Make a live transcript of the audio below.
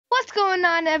What's going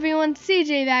on, everyone?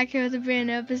 CJ back here with a brand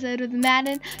new episode of the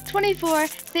Madden 24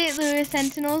 St. Louis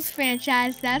Sentinels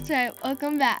Franchise. That's right,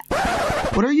 welcome back.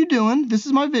 What are you doing? This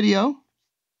is my video.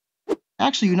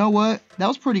 Actually, you know what? That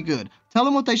was pretty good. Tell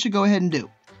them what they should go ahead and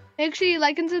do. Make sure you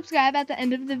like and subscribe at the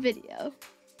end of the video.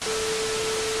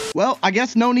 Well, I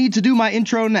guess no need to do my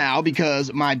intro now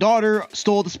because my daughter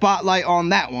stole the spotlight on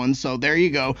that one, so there you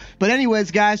go. But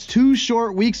anyways, guys, 2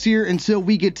 short weeks here until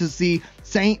we get to see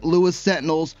St. Louis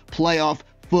Sentinels playoff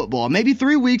football. Maybe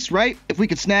 3 weeks, right? If we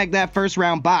could snag that first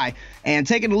round bye. And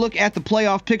taking a look at the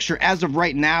playoff picture as of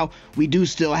right now, we do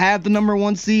still have the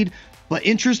 #1 seed. But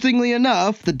interestingly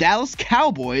enough, the Dallas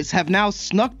Cowboys have now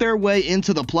snuck their way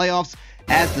into the playoffs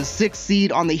as the 6th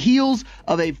seed on the heels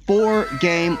of a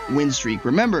 4-game win streak.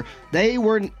 Remember, they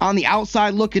were on the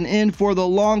outside looking in for the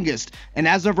longest, and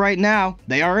as of right now,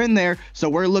 they are in there. So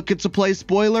we're looking to play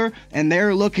spoiler, and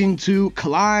they're looking to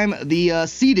climb the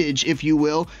seedage, if you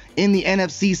will, in the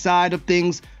NFC side of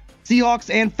things.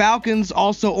 Seahawks and Falcons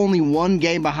also only 1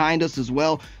 game behind us as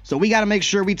well. So we got to make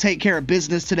sure we take care of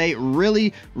business today.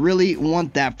 Really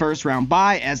want that first round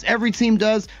bye, as every team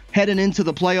does heading into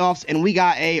the playoffs. And we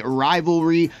got a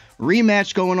rivalry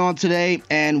rematch going on today.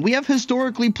 And we have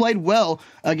historically played well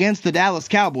against the Dallas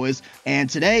Cowboys. And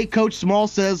today, Coach Smallz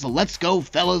says, let's go,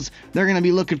 fellas. They're going to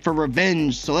be looking for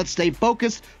revenge. So let's stay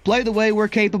focused, play the way we're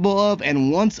capable of,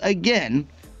 and once again,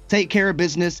 take care of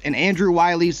business. And Andrew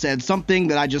Wiley said something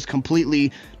that I just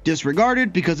completely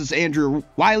disregarded because it's Andrew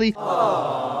Wiley.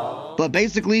 Aww. But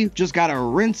basically, just gotta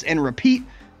rinse and repeat,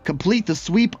 complete the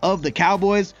sweep of the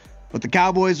Cowboys. But the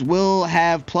Cowboys will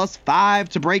have +5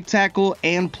 to break tackle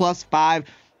and +5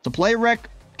 to play rec.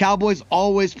 Cowboys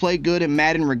always play good in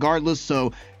Madden regardless,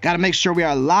 so got to make sure we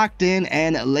are locked in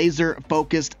and laser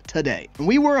focused today.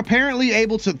 We were apparently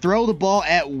able to throw the ball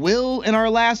at will in our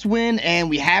last win,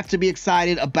 and we have to be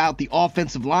excited about the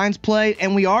offensive line's play,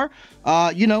 and we are.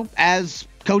 As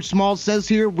Coach Smallz says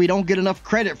here, we don't get enough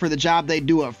credit for the job they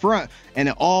do up front, and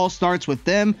it all starts with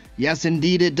them. Yes,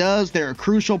 indeed it does. They're a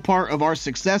crucial part of our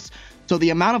success. So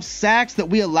the amount of sacks that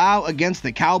we allow against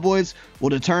the Cowboys will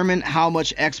determine how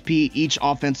much XP each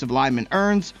offensive lineman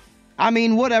earns. I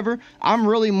mean, whatever. I'm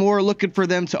really more looking for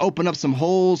them to open up some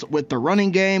holes with the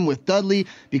running game with Dudley,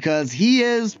 because he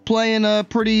is playing a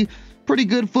pretty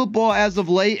good football as of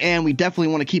late, and we definitely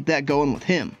want to keep that going with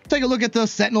him. Take a look at the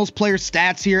Sentinels player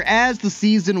stats here as the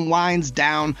season winds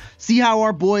down. See how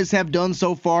our boys have done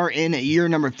so far in year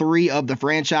number 3 of the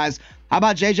franchise. How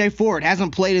about JJ Ford?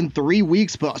 Hasn't played in 3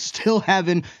 weeks, but still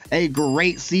having a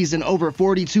great season. Over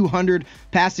 4,200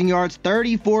 passing yards,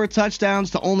 34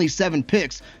 touchdowns to only 7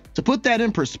 picks. To put that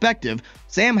in perspective,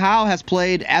 Sam Howell has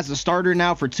played as a starter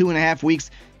now for 2.5 weeks.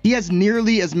 He has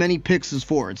nearly as many picks as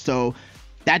Ford. So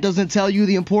that doesn't tell you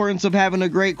the importance of having a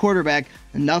great quarterback.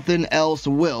 Nothing else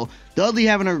will. Dudley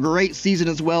having a great season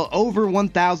as well. Over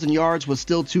 1,000 yards with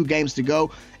still 2 games to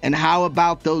go. And how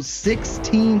about those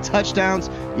 16 touchdowns?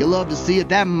 You love to see it.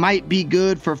 That might be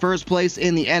good for first place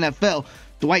in the NFL.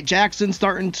 Dwight Jackson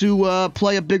starting to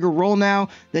play a bigger role now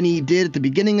than he did at the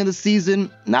beginning of the season.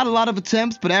 Not a lot of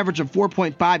attempts, but average of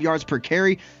 4.5 yards per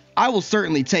carry. I will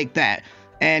certainly take that.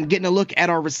 And getting a look at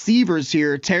our receivers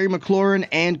here, Terry McLaurin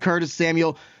and Curtis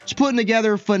Samuel, just putting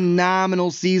together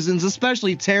phenomenal seasons,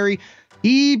 especially Terry.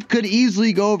 He could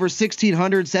easily go over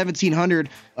 1,600, 1,700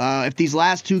 if these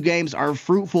last 2 games are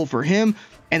fruitful for him.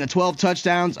 And the 12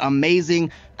 touchdowns,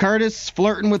 amazing. Curtis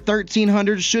flirting with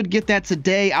 1,300, should get that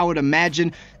today, I would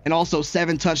imagine. And also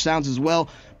 7 touchdowns as well.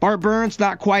 Bart Burns,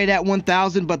 not quite at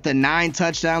 1,000, but the 9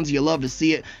 touchdowns, you love to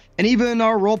see it. And even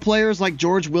our role players like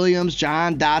George Williams,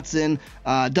 John Dotson,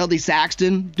 Dudley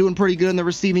Saxton doing pretty good in the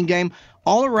receiving game.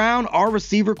 All around, our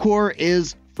receiver core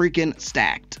is freaking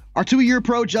stacked. Our 2-year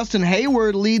pro Justin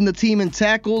Hayward leading the team in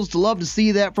tackles. Love to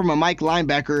see that from a Mike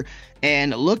linebacker.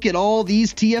 And look at all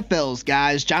these TFLs,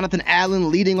 guys. Jonathan Allen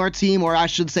leading our team, or I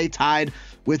should say tied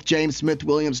with James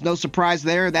Smith-Williams. No surprise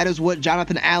there. That is what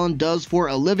Jonathan Allen does for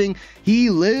a living. He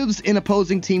lives in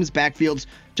opposing teams' backfields.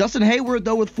 Justin Hayward,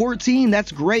 though, with 14,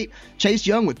 that's great. Chase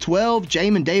Young with 12,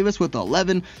 Jamin Davis with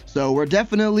 11. So we're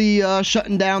definitely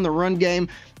shutting down the run game.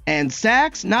 And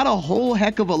sacks, not a whole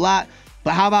heck of a lot.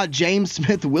 But how about James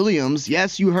Smith-Williams?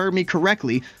 Yes, you heard me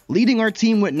correctly. Leading our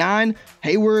team with 9.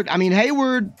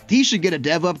 Hayward, he should get a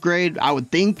dev upgrade, I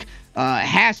would think.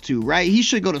 Has to, right? He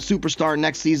should go to superstar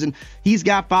next season. He's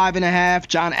got 5.5.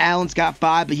 John Allen's got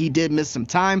 5, but he did miss some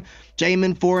time.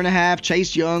 Jamin, 4.5.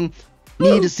 Chase Young,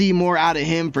 need to see more out of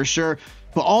him for sure.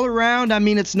 But all around,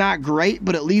 it's not great,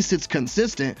 but at least it's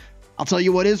consistent. I'll tell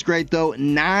you what is great, though.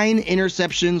 9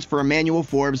 interceptions for Emmanuel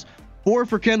Forbes. 4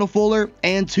 for Kendall Fuller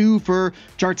and 2 for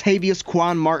Jartavius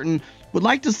Quan Martin. would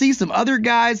like to see some other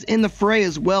guys in the fray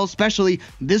as well, especially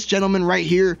this gentleman right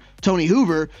here, Tony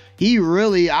Hoover. He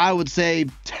really, I would say,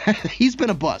 he's been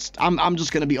a bust. I'm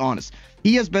just going to be honest.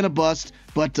 He has been a bust,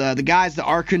 but the guys that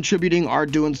are contributing are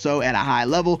doing so at a high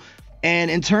level.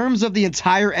 And in terms of the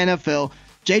entire NFL,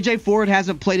 J.J. Ford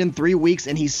hasn't played in 3 weeks,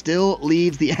 and he still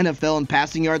leads the NFL in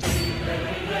passing yards.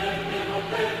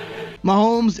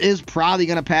 Mahomes is probably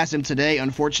going to pass him today,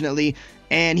 unfortunately,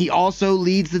 and he also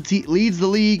leads the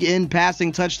league in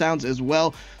passing touchdowns as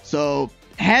well. So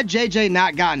had J.J.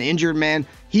 not gotten injured, man,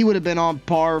 he would have been on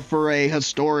par for a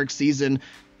historic season.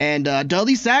 And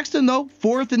Dudley Saxton, though,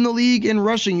 4th in the league in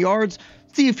rushing yards.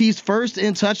 See if he's 1st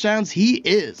in touchdowns. He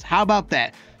is. How about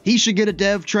that? He should get a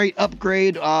dev trait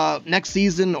upgrade next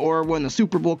season or when the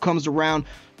Super Bowl comes around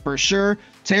for sure.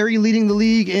 Terry leading the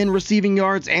league in receiving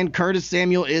yards, and Curtis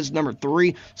Samuel is number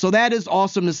 3. So that is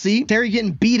awesome to see. Terry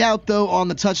getting beat out, though, on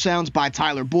the touchdowns by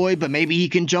Tyler Boyd, but maybe he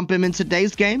can jump him in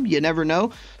today's game. You never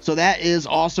know. So that is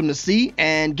awesome to see.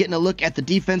 And getting a look at the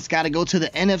defense, got to go to the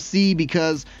NFC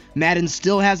because Madden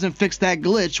still hasn't fixed that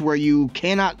glitch where you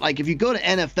cannot, like, if you go to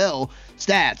NFL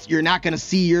stats, you're not going to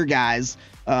see your guys,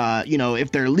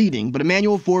 if they're leading. But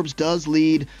Emmanuel Forbes does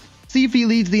lead. See if he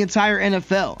leads the entire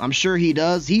NFL. I'm sure he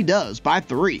does. He does by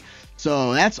 3.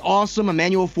 So that's awesome.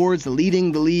 Emmanuel Forbes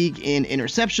leading the league in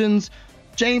interceptions.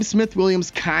 James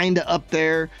Smith-Williams kind of up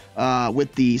there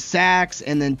with the sacks,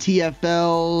 and then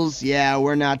TFLs. Yeah,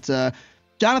 we're not.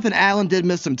 Jonathan Allen did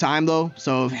miss some time, though.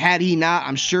 So had he not,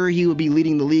 I'm sure he would be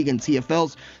leading the league in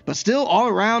TFLs. But still, all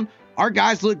around, our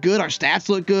guys look good. Our stats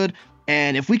look good.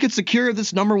 And if we could secure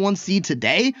this number 1 seed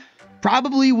today,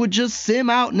 probably would just sim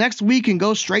out next week and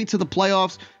go straight to the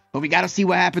playoffs. But we got to see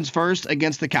what happens first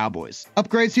against the Cowboys.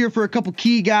 Upgrades here for a couple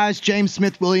key guys. James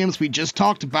Smith-Williams, we just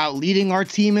talked about, leading our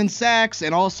team in sacks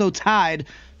and also tied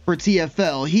for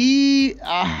TFL. He,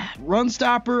 run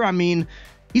stopper, I mean,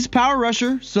 he's a power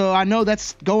rusher, so I know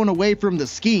that's going away from the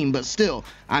scheme, but still,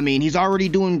 I mean, he's already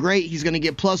doing great. He's going to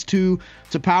get +2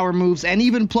 to power moves and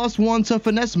even +1 to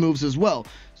finesse moves as well.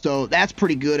 So that's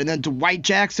pretty good. And then Dwight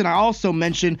Jackson, I also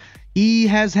mentioned, he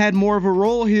has had more of a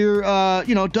role here.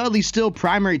 Dudley's still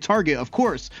primary target, of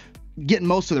course, getting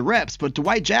most of the reps. But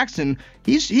Dwight Jackson,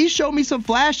 he's showed me some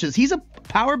flashes. He's a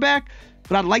power back,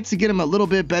 but I'd like to get him a little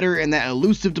bit better in that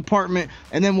elusive department.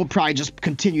 And then we'll probably just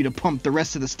continue to pump the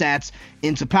rest of the stats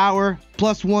into power.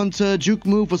 +1 to juke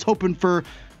move. Was hoping for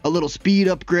a little speed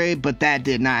upgrade, but that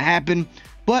did not happen.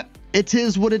 But it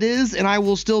is what it is, and I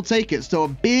will still take it. So a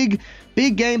big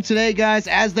game today, guys,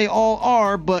 as they all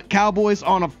are, but Cowboys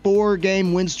on a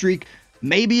 4-game win streak.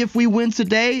 Maybe if we win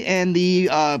today and the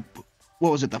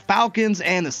the Falcons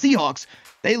and the Seahawks,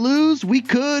 they lose, we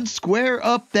could square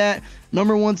up that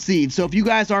number 1 seed. So if you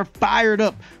guys are fired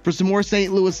up for some more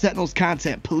St. Louis Sentinels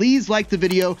content, please like the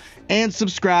video and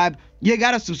subscribe. You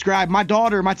gotta subscribe. My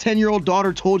 10-year-old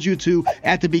daughter told you to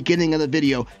at the beginning of the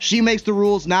video. She makes the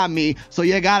rules, not me, so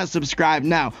you gotta subscribe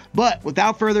now. But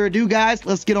without further ado, guys,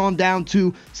 let's get on down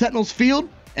to Sentinels Field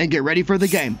and get ready for the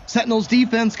game. Sentinels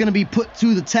defense gonna be put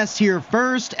to the test here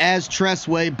first as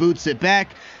Tressway boots it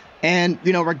back. And,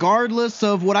 regardless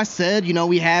of what I said,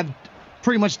 we have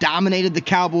pretty much dominated the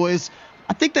Cowboys.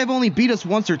 I think they've only beat us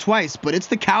once or twice, but it's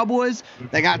the Cowboys.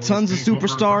 They got tons of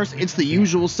superstars. It's the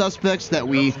usual suspects that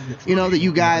that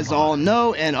you guys all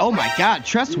know. And oh my God,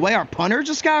 Tressway, our punter,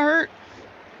 just got hurt.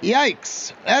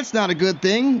 Yikes. That's not a good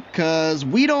thing because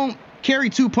we don't carry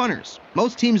 2 punters.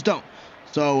 Most teams don't.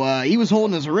 So he was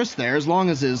holding his wrist there. As long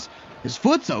as his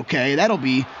foot's okay, that'll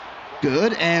be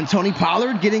good. And Tony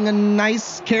Pollard getting a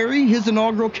nice carry, his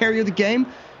inaugural carry of the game.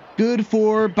 Good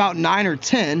for about 9 or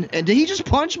 10. And did he just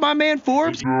punch my man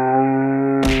Forbes? Come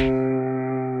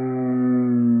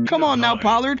on now,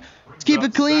 Pollard. Let's keep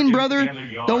it clean, brother.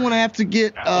 Don't want to have to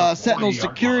get Sentinel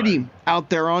security out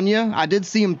there on you. I did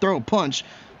see him throw a punch,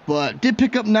 but did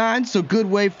pick up 9, so good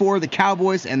way for the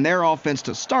Cowboys and their offense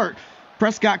to start.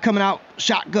 Prescott coming out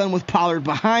shotgun with Pollard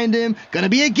behind him. Gonna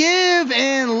be a give,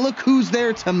 and look who's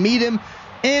there to meet him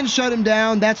and shut him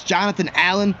down. That's Jonathan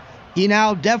Allen. He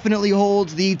now definitely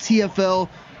holds the TFL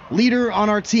leader on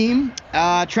our team.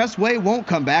 Tressway won't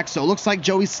come back, so it looks like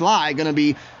Joey Sly gonna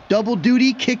be double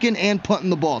duty, kicking and punting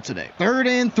the ball today. 3rd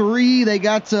and 3, they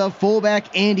got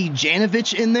fullback Andy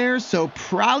Janovich in there, so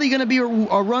probably gonna be a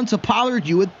run to Pollard,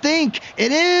 you would think.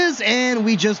 It is, and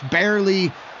we just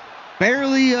barely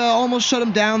almost shut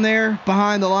him down there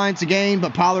behind the lines again,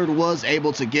 but Pollard was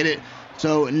able to get it.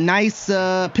 So nice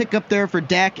pick up there for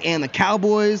Dak and the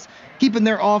Cowboys, keeping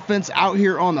their offense out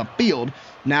here on the field.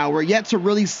 Now, we're yet to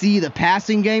really see the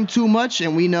passing game too much,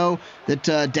 and we know that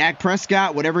Dak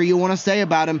Prescott, whatever you want to say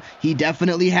about him, he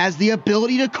definitely has the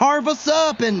ability to carve us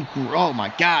up. And, oh,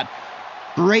 my God,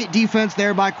 Great defense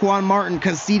there by Quan Martin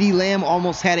because CeeDee Lamb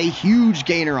almost had a huge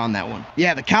gainer on that one.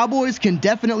 Yeah, the Cowboys can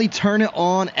definitely turn it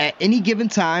on at any given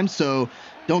time, so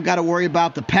don't got to worry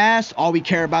about the past. All we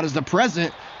care about is the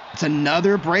present. It's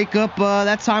another breakup.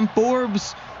 That time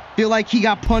Forbes feel like he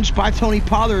got punched by Tony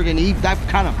Pollard, and that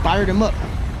kind of fired him up.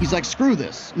 He's like, screw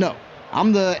this. No,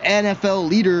 I'm the NFL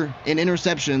leader in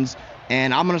interceptions,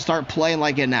 and I'm going to start playing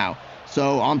like it now.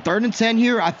 So on 3rd and 10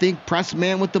 here, I think press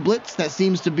man with the blitz. That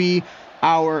seems to be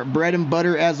our bread and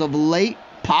butter as of late.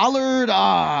 Pollard,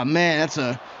 man, that's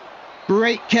a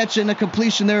great catch and a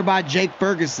completion there by Jake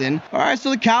Ferguson. All right, so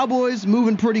the Cowboys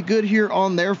moving pretty good here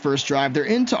on their first drive. They're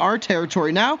into our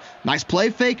territory now. Nice play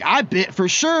fake, I bit for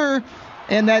sure.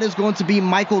 And that is going to be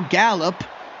Michael Gallup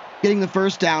getting the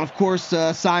first down. Of course,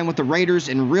 signed with the Raiders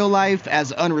in real life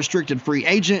as unrestricted free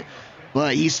agent.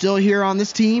 But he's still here on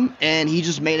this team, and he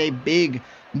just made a big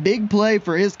play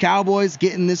for his Cowboys,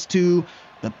 getting this to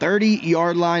the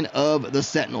 30-yard line of the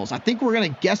Sentinels. I think we're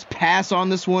going to guess pass on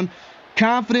this one.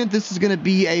 Confident this is going to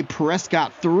be a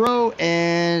Prescott throw,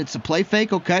 and it's a play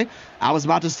fake. Okay, I was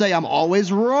about to say I'm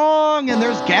always wrong, and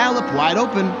there's Gallup wide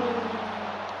open.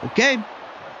 Okay,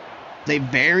 it's a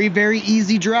very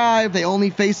easy drive. They only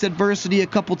faced adversity a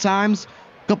couple times,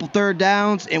 couple third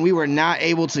downs, and we were not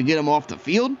able to get them off the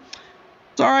field.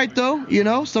 It's all right, though. You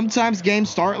know, sometimes games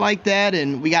start like that,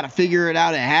 and we got to figure it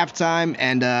out at halftime,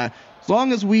 and as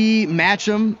long as we match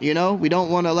them, you know, we don't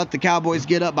want to let the Cowboys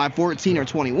get up by 14 or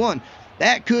 21.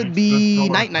 That could be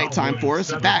night time for us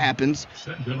if that happens.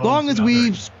 As long as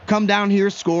we come down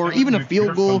here, score, even a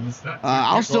field goal,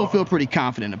 I'll still feel pretty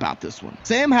confident about this one.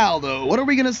 Sam Howell, though, what are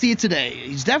we going to see today?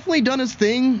 He's definitely done his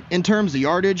thing in terms of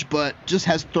yardage, but just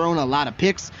has thrown a lot of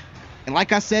picks. And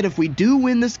like I said, if we do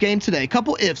win this game today, a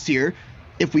couple ifs here.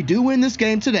 If we do win this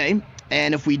game today,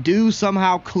 and if we do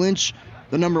somehow clinch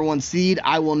the #1 seed,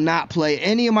 I will not play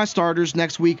any of my starters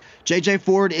next week. J.J.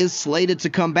 Ford is slated to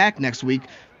come back next week,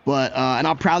 but and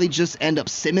I'll probably just end up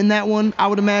simming that one, I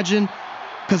would imagine,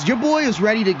 because your boy is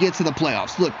ready to get to the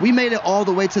playoffs. Look, we made it all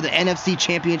the way to the NFC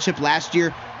Championship last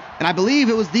year, and I believe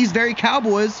it was these very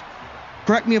Cowboys,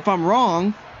 correct me if I'm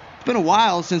wrong, it's been a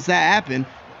while since that happened,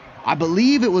 I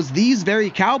believe it was these very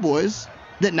Cowboys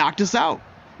that knocked us out,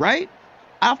 right?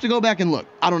 I have to go back and look.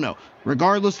 I don't know.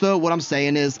 Regardless, though, what I'm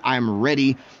saying is I'm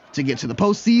ready to get to the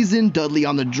postseason. Dudley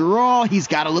on the draw. He's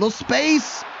got a little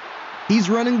space. He's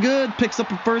running good. Picks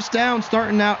up a first down,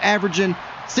 starting out averaging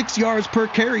 6 yards per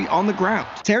carry on the ground.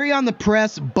 Terry on the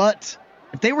press, but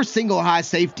if they were single high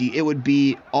safety, it would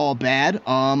be all bad.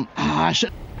 Why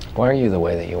are you the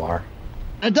way that you are?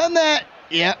 I've done that.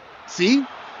 Yep. See?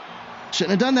 Shouldn't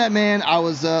have done that, man. I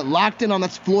was locked in on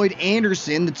that's Floyd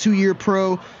Anderson, the 2-year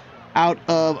pro out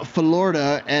of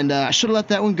Florida, and I should have let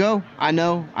that one go. I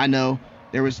know.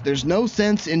 There's no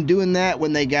sense in doing that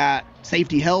when they got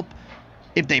safety help.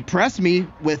 If they press me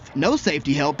with no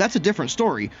safety help, that's a different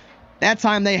story. That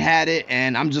time they had it,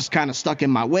 and I'm just kind of stuck in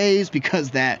my ways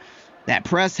because that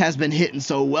press has been hitting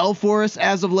so well for us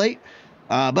as of late.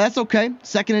 But that's okay.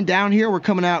 2nd and down here. We're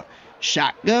coming out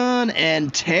shotgun,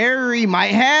 and Terry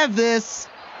might have this.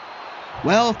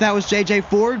 Well, if that was J.J.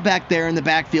 Ford back there in the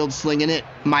backfield slinging it,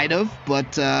 might have,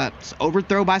 but it's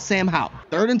overthrow by Sam Howell.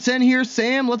 3rd and 10 here,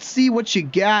 Sam. Let's see what you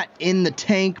got in the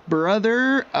tank,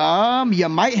 brother. You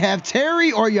might have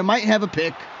Terry or you might have a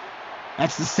pick.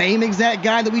 That's the same exact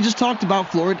guy that we just talked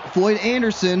about, Floyd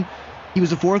Anderson. He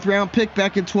was a 4th-round pick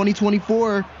back in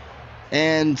 2024,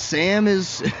 and Sam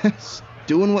is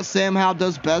doing what Sam Howell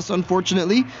does best,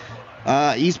 unfortunately.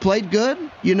 He's played good,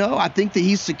 you know. I think that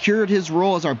he's secured his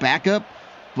role as our backup,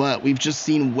 but we've just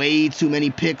seen way too many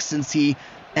picks since he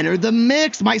entered the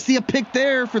mix. Might see a pick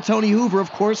there for Tony Hoover.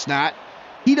 Of course not.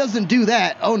 He doesn't do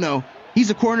that. Oh, no. He's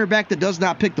a cornerback that does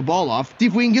not pick the ball off. See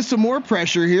if we can get some more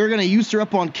pressure here. We're going to use her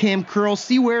up on Cam Curl.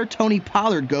 See where Tony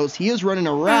Pollard goes. He is running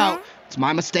a route. It's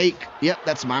my mistake. Yep,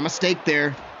 that's my mistake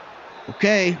there.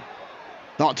 Okay.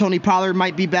 Thought Tony Pollard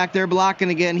might be back there blocking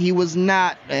again. He was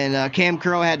not, and Cam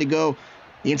Curl had to go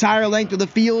the entire length of the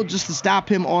field just to stop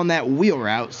him on that wheel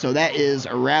route, so that is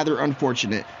rather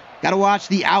unfortunate. Got to watch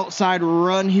the outside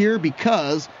run here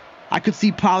because I could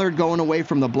see Pollard going away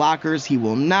from the blockers. He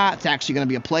will not. It's actually going to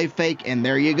be a play fake, and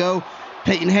there you go.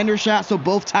 Peyton Hendershot, so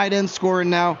both tight ends scoring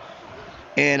now.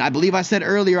 And I believe I said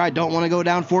earlier I don't want to go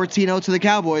down 14-0 to the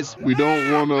Cowboys. We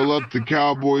don't want to let the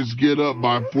Cowboys get up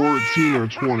by 14 or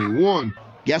 21.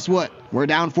 Guess what? We're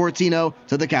down 14-0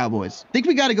 to the Cowboys. I think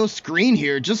we got to go screen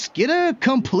here. Just get a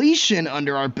completion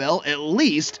under our belt at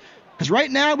least. Because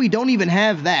right now we don't even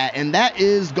have that. And that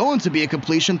is going to be a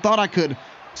completion. Thought I could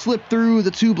slip through the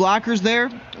 2 blockers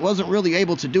there. Wasn't really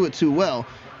able to do it too well.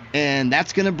 And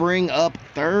that's going to bring up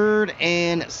 3rd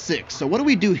and 6. So what do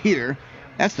we do here?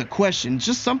 That's the question.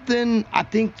 Just something, I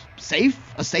think, safe.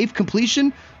 A safe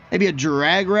completion. Maybe a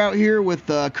drag route here with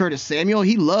Curtis Samuel.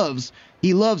 He loves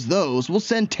those. We'll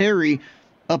send Terry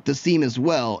up the seam as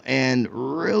well. And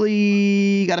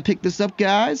really got to pick this up,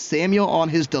 guys. Samuel on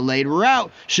his delayed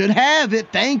route. Should have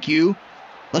it. Thank you.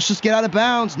 Let's just get out of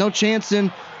bounds. No chance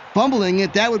in fumbling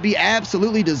it. That would be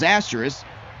absolutely disastrous.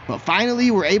 But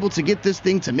finally, we're able to get this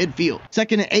thing to midfield.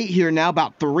 2nd and 8 here now.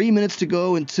 About 3 minutes to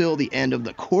go until the end of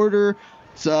the quarter.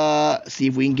 Let's see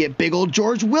if we can get big old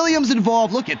George Williams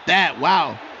involved. Look at that.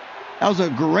 Wow. That was a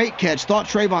great catch. Thought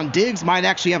Trayvon Diggs might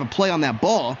actually have a play on that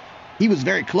ball. He was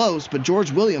very close, but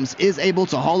George Williams is able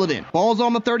to haul it in. Ball's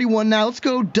on the 31 now. Let's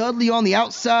go Dudley on the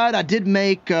outside. I did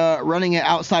make running it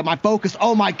outside my focus.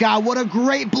 Oh my God, what a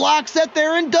great block set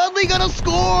there, and Dudley gonna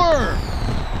score!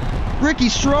 Ricky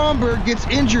Stromberg gets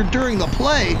injured during the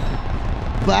play,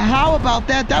 but how about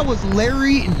that? That was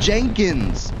Larry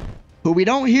Jenkins, who we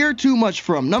don't hear too much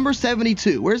from. Number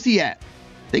 72, where's he at?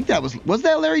 I think that was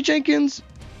that Larry Jenkins?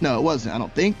 No, it wasn't, I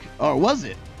don't think. Or was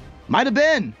it? Might have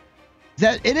been.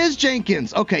 It is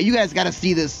Jenkins. Okay, you guys got to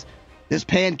see this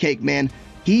pancake, man.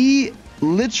 He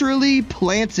literally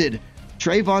planted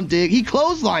Trayvon Diggs. He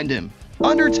clotheslined him,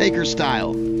 Undertaker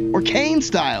style or Kane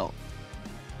style.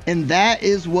 And that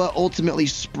is what ultimately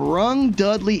sprung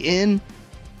Dudley in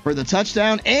for the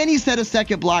touchdown. And he set a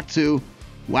second block too.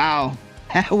 Wow,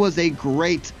 that was a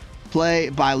great play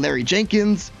by Larry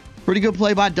Jenkins. Pretty good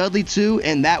play by Dudley too,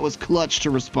 and that was clutch to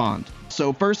respond.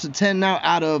 So 1st and 10 now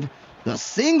out of the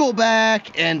single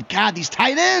back, and God, these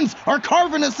tight ends are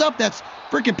carving us up. That's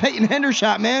freaking Peyton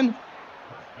Hendershot, man.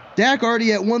 Dak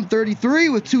already at 133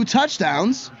 with 2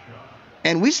 touchdowns,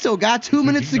 and we still got 2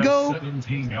 minutes to go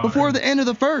before the end of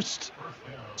the first.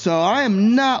 So I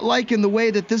am not liking the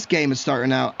way that this game is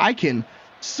starting out. I can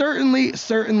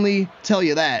certainly tell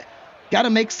you that. Got to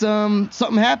make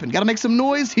something happen. Got to make some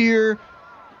noise here.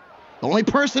 The only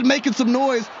person making some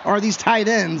noise are these tight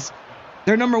ends.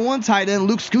 Their number 1 tight end,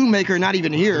 Luke Schoonmaker, not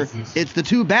even here. It's the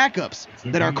 2 backups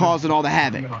that are causing all the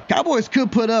havoc. Cowboys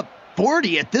could put up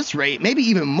 40 at this rate, maybe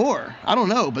even more. I don't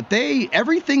know, but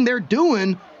everything they're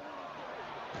doing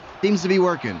seems to be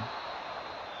working.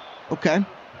 Okay.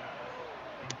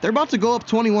 They're about to go up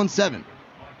 21-7,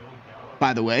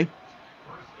 by the way.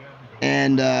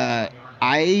 And that's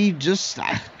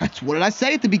what did I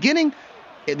say at the beginning?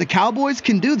 The Cowboys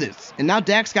can do this. And now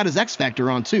Dak's got his X Factor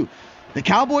on too. The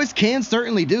Cowboys can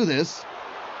certainly do this.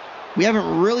 We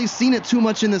haven't really seen it too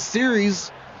much in this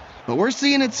series, but we're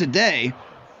seeing it today.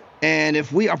 And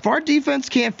if our defense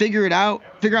can't figure out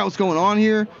what's going on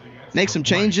here, make some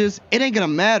changes, it ain't going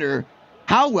to matter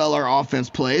how well our offense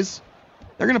plays.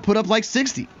 They're going to put up like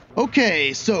 60.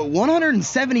 Okay, so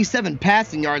 177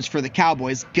 passing yards for the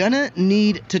Cowboys. Gonna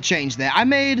need to change that. I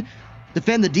made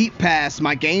defend the deep pass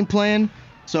my game plan.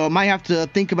 So I might have to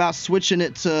think about switching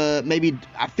it to maybe,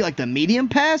 I feel like the medium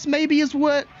pass maybe is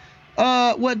what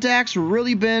Dak's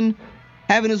really been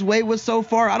having his way with so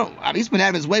far. He's been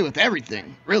having his way with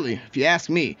everything, really, if you ask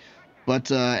me.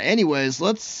 But anyways,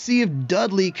 let's see if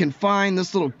Dudley can find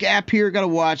this little gap here. Got to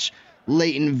watch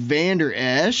Leighton Vander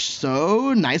Esch.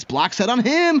 So nice block set on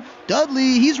him.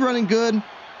 Dudley, he's running good.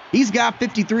 He's got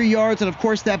 53 yards and, of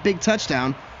course, that big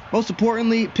touchdown. Most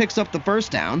importantly, picks up the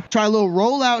first down. Try a little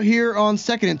rollout here on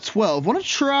 2nd and 12. Want to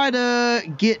try to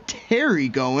get Terry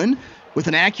going with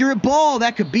an accurate ball.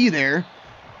 That could be there.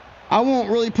 I won't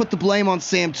really put the blame on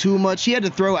Sam too much. He had to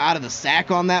throw out of the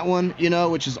sack on that one,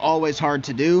 which is always hard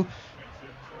to do.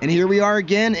 And here we are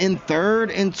again in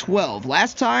 3rd and 12.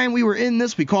 Last time we were in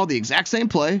this, we called the exact same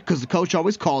play because the coach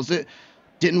always calls it.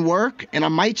 Didn't work, and I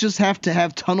might just have to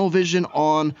have tunnel vision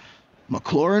on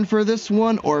McLaurin for this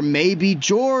one, or maybe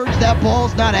George. That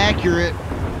ball's not accurate,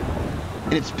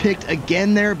 and it's picked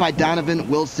again there by Donovan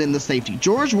Wilson, the safety.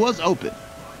 George was open.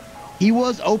 He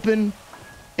was open,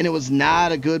 and it was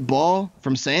not a good ball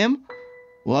from Sam.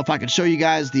 Well, if I could show you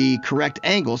guys the correct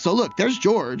angle. So look, there's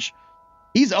George.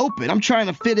 He's open. I'm trying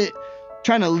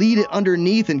to lead it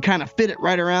underneath and kind of fit it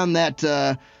right around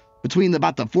that between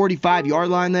about the 45-yard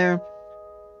line there.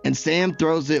 And Sam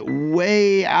throws it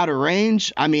way out of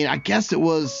range. I mean, I guess it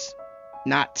was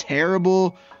not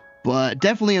terrible, but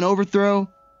definitely an overthrow.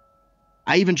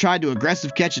 I even tried to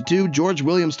aggressive catch it too. George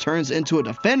Williams turns into a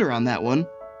defender on that one.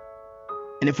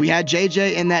 And if we had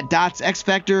JJ and that Dots X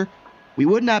Factor, we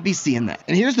would not be seeing that.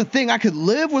 And here's the thing. I could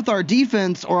live with our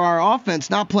defense or our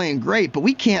offense not playing great, but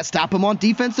we can't stop them on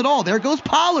defense at all. There goes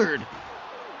Pollard.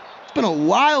 It's been a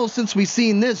while since we've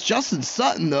seen this. Justin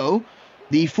Sutton, though,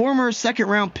 the former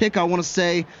 2nd-round pick, I want to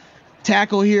say,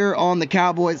 tackle here on the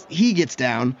Cowboys. He gets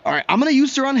down. All right, I'm going to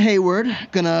use her on Hayward.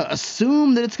 Going to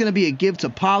assume that it's going to be a give to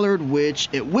Pollard, which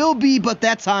it will be, but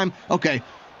that time, okay.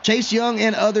 Chase Young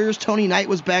and others. Tony Knight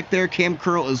was back there. Cam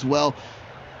Curl as well.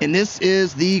 And this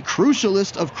is the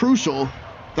crucialest of crucial.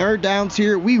 Third downs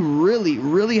here. We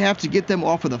really have to get them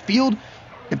off of the field.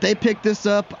 If they pick this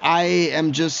up,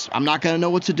 I'm not going to know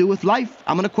what to do with life.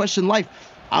 I'm going to question life.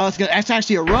 That's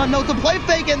actually a run. No, it's a play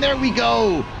fake, and there we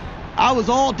go. I was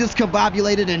all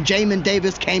discombobulated, and Jamin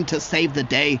Davis came to save the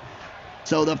day.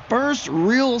 So the first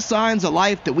real signs of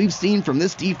life that we've seen from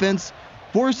this defense,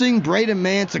 forcing Braden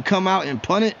Mann to come out and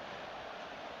punt it.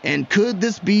 And could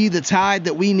this be the tide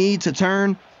that we need to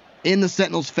turn in the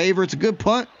Sentinels' favor? It's a good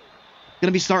punt. Going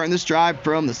to be starting this drive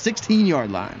from the 16-yard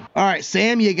line. All right,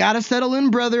 Sam, you got to settle in,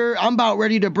 brother. I'm about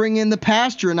ready to bring in the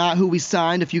Pastronaut who we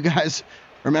signed, if you guys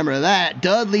remember that.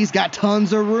 Dudley's got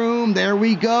tons of room. There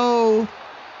we go.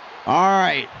 All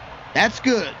right, that's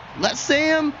good. Let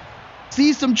Sam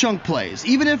see some chunk plays,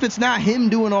 even if it's not him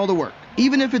doing all the work,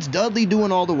 even if it's Dudley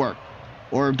doing all the work,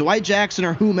 or Dwight Jackson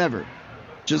or whomever.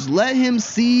 Just let him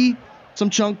see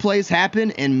some chunk plays happen,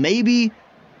 and maybe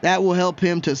that will help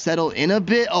him to settle in a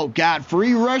bit. Oh, God,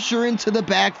 free rusher into the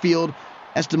backfield.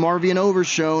 That's DeMarvion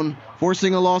Overshone,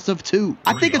 forcing a loss of 2.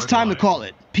 I think it's time to call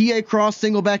it. PA cross,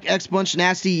 single back, X bunch,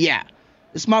 nasty, yeah.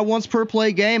 It's my once per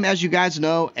play game, as you guys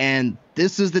know, and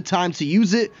this is the time to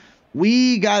use it.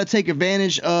 We got to take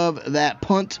advantage of that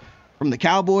punt from the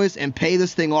Cowboys and pay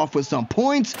this thing off with some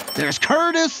points. There's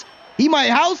Curtis. He might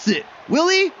house it. Will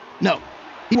he? No,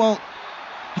 he won't.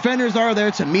 Defenders are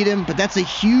there to meet him, but that's a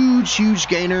huge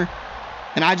gainer.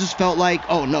 And I just felt like,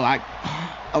 oh, no,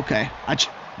 okay. I'm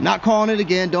not calling it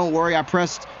again. Don't worry. I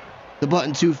pressed the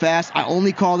button too fast. I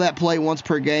only call that play once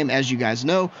per game, as you guys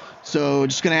know. So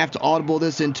just going to have to audible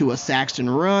this into a Saxton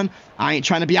run. I ain't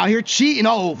trying to be out here cheating.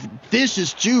 Oh,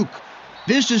 vicious juke.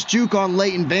 Vicious juke on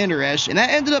Leighton Vander Esch. And that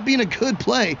ended up being a good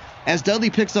play as Dudley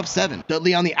picks up 7.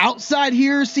 Dudley on the outside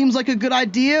here seems like a good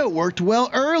idea. Worked well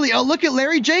early. Oh, look at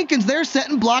Larry Jenkins. They're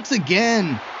setting blocks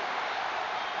again.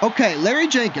 Okay, Larry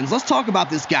Jenkins. Let's talk about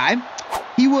this guy.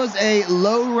 He was a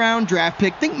low round draft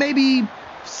pick. Think maybe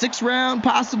 6th round,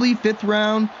 possibly 5th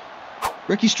round.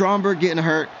 Ricky Stromberg getting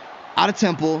hurt. Out of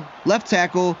Temple. Left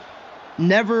tackle. He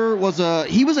was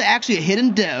actually a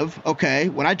hidden dev, okay,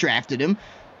 when I drafted him.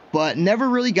 But never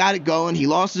really got it going. He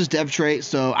lost his dev trait,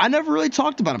 so I never really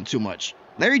talked about him too much.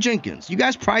 Larry Jenkins. You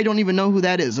guys probably don't even know who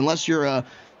that is unless you're a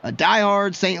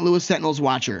diehard St. Louis Sentinels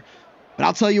watcher. But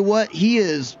I'll tell you what, he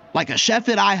is like a chef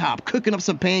at IHOP cooking up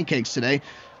some pancakes today.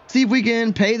 See if we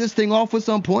can pay this thing off with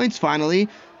some points finally.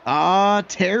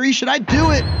 Terry, should I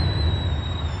do it?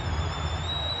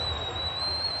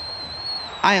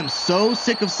 I am so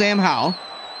sick of Sam Howell.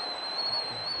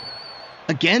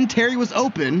 Again, Terry was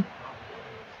open.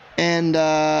 And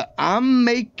I'm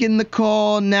making the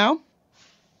call now.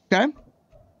 Okay.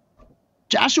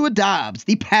 Joshua Dobbs,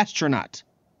 the Pastronaut.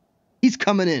 He's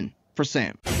coming in for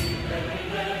Sam.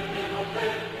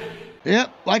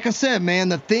 Yep, like I said, man,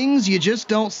 the things you just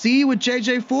don't see with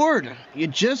J.J. Ford. You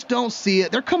just don't see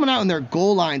it. They're coming out in their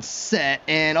goal line set.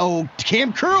 And, oh,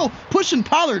 Cam Curl pushing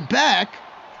Pollard back.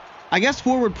 I guess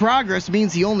forward progress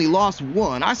means he only lost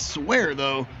 1. I swear,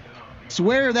 though.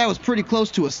 Swear that was pretty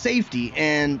close to a safety,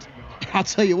 and I'll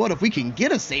tell you what, if we can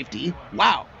get a safety,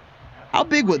 wow, how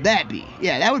big would that be?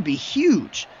 Yeah, that would be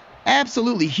huge,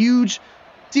 absolutely huge.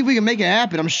 See if we can make it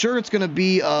happen. I'm sure it's going to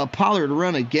be a Pollard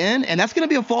run again, and that's going to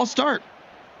be a false start.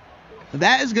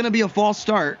 That is going to be a false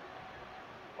start.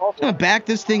 I'm going to back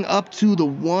this thing up to the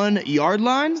 1-yard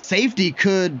line. Safety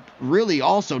could really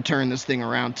also turn this thing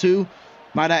around too.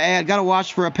 Might I add, got to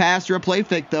watch for a pass or a play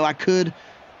fake, though. I could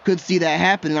see that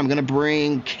happen. I'm going to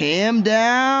bring Cam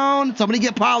down. Somebody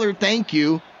get Pollard. Thank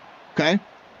you. Okay. A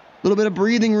little bit of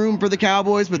breathing room for the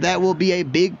Cowboys, but that will be a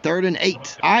big 3rd and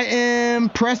 8. I am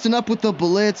pressing up with the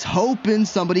blitz, hoping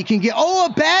somebody can get... Oh,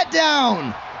 a bat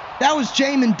down. That was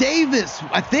Jamin Davis,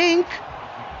 I think.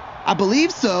 I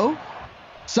believe so.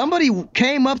 Somebody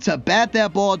came up to bat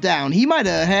that ball down. He might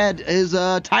have had his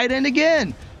tight end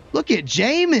again. Look at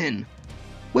Jamin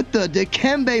with the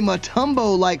Dikembe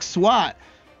Mutombo-like swat.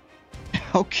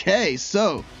 Okay,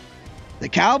 so the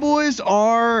Cowboys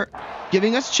are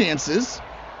giving us chances.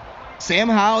 Sam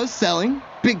Howell is selling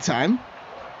big time.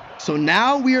 So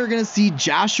now we are going to see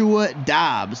Joshua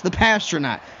Dobbs, the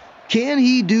Pastronaut. Can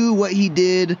he do what he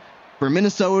did for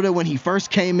Minnesota when he first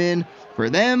came in for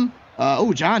them?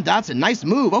 Oh, John Dotson, nice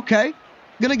move. Okay.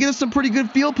 Going to get us some pretty good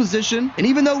field position. And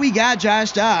even though we got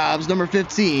Josh Dobbs, number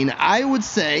 15, I would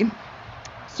say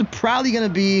it's probably going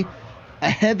to be a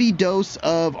heavy dose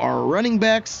of our running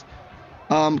backs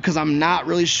because I'm not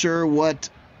really sure what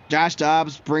Josh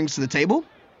Dobbs brings to the table.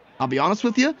 I'll be honest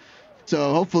with you.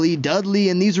 So hopefully Dudley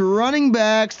and these running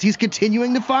backs, he's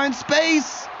continuing to find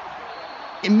space.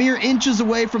 And mere inches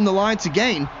away from the line to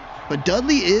gain. But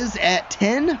Dudley is at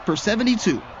 10 for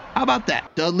 72. How about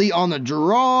that? Dudley on the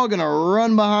draw, gonna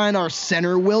run behind our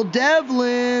center, Will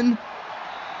Devlin.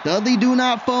 Dudley, do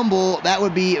not fumble. That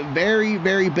would be very,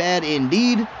 very bad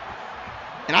indeed.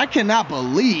 And I cannot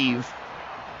believe,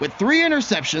 with 3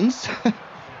 interceptions,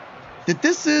 that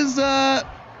this is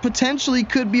potentially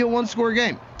could be a one-score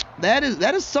game. That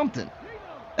is something.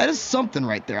 That is something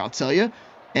right there, I'll tell you.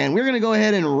 And we're going to go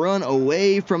ahead and run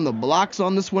away from the blocks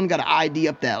on this one. Got to ID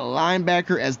up that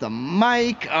linebacker as the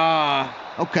mic.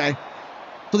 Okay.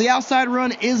 So the outside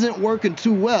run isn't working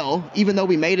too well, even though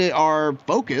we made it our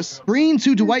focus. Green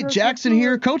to Dwight Jackson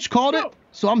here. Coach called it,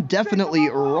 so I'm definitely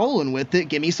rolling with it.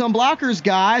 Give me some blockers,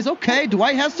 guys. Okay,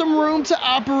 Dwight has some room to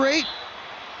operate.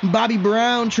 Bobby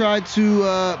Brown tried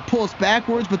to pull us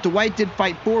backwards, but Dwight did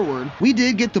fight forward. We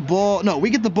did get the ball. No, we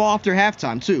get the ball after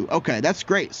halftime, too. Okay, that's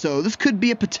great. So this could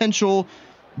be a potential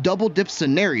double dip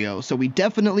scenario. So we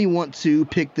definitely want to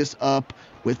pick this up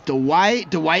with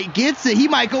Dwight. Dwight gets it. He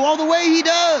might go all the way. He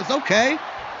does. Okay.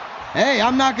 Hey,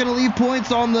 I'm not going to leave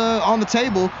points on the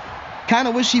table. Kind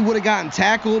of wish he would have gotten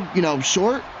tackled,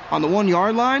 short on the 1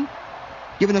 yard line,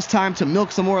 giving us time to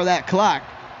milk some more of that clock.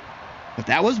 But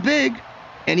that was big.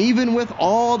 And even with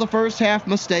all the first half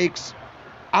mistakes,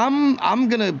 I'm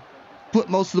going to put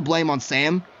most of the blame on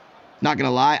Sam. Not going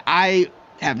to lie. I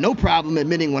have no problem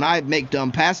admitting when I make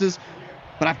dumb passes.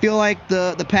 But I feel like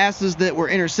the passes that were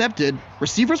intercepted,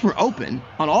 receivers were open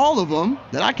on all of them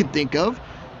that I can think of.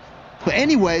 But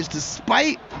anyways,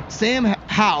 despite Sam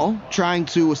Howell trying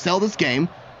to sell this game,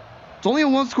 it's only a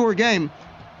one-score game.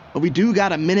 But we do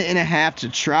got a minute and a half to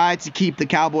try to keep the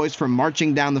Cowboys from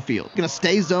marching down the field. Gonna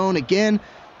stay zone again.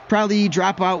 Probably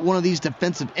drop out one of these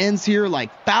defensive ends here like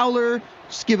Fowler.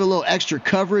 Just give a little extra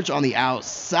coverage on the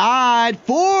outside.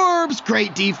 Forbes,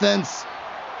 great defense.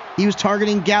 He was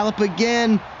targeting Gallup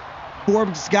again.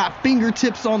 Forbes got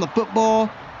fingertips on the football.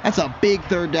 That's a big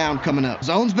third down coming up.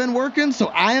 Zone's been working, so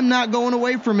I am not going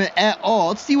away from it at all.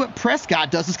 Let's see what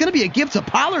Prescott does. It's gonna be a gift to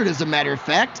Pollard, as a matter of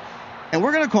fact. And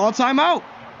we're gonna call a timeout.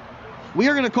 We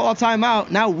are going to call a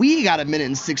timeout. Now we got a minute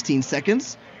and 16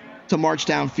 seconds to march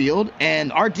downfield,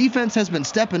 and our defense has been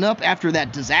stepping up after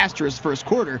that disastrous first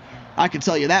quarter. I can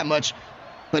tell you that much.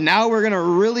 But now we're going to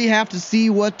really have to see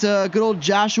what good old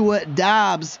Joshua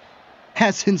Dobbs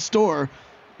has in store,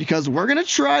 because we're going to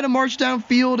try to march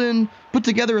downfield and put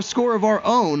together a score of our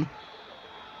own.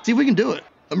 See if we can do it.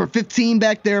 Number 15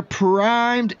 back there,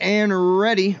 primed and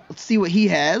ready. Let's see what he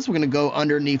has. We're going to go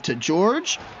underneath to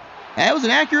George. That was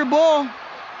an accurate ball.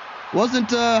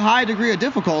 Wasn't a high degree of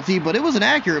difficulty, but it was an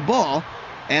accurate ball.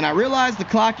 And I realize the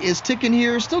clock is ticking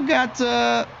here. Still got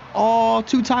all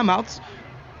 2 timeouts.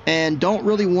 And don't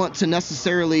really want to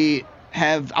necessarily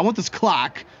have... I want this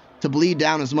clock to bleed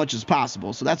down as much as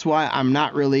possible. So that's why I'm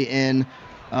not really in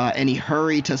any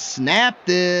hurry to snap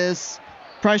this.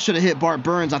 Probably should have hit Bart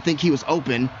Burns. I think he was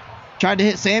open. Tried to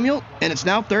hit Samuel, and it's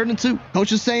now 3rd and 2.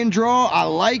 Coach is saying draw. I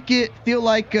like it. Feel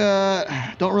like,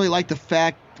 don't really like the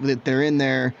fact that they're in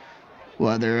there.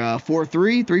 Well, they're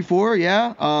 4-3, 3-4,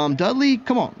 yeah. Dudley,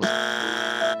 come on.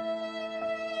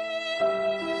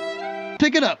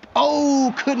 Pick it up.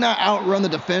 Oh, could not outrun the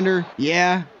defender.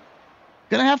 Yeah.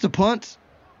 Gonna have to punt.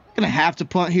 Gonna have to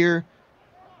punt here.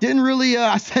 Didn't really,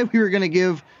 I said we were gonna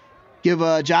give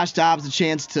Josh Dobbs a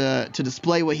chance to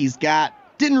display what he's got.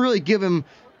 Didn't really give him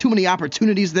too many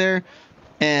opportunities there,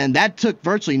 and that took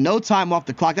virtually no time off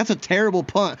the clock. That's a terrible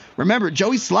punt. Remember,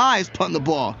 Joey Sly is punting the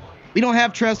ball. We don't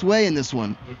have Tress Way in this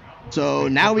one. So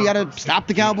now we got to stop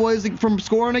the Cowboys from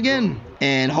scoring again.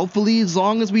 And hopefully, as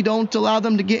long as we don't allow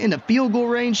them to get into field goal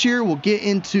range here, we'll get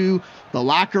into the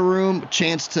locker room.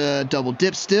 Chance to double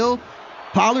dip still.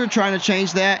 Pollard trying to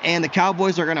change that, and the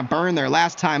Cowboys are going to burn their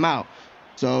last time out.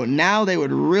 So now they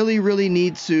would really, really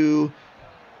need to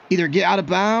either get out of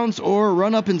bounds or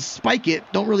run up and spike it.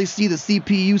 Don't really see the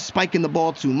CPU spiking the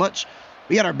ball too much.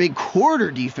 We got our big quarter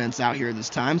defense out here this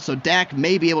time, so Dak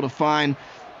may be able to find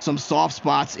some soft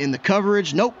spots in the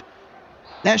coverage. Nope.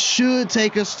 That should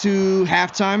take us to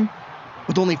halftime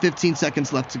with only 15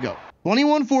 seconds left to go.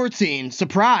 21-14.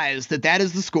 Surprised that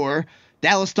is the score.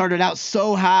 Dallas started out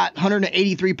so hot,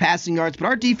 183 passing yards, but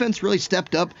our defense really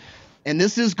stepped up, and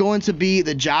this is going to be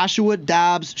the Joshua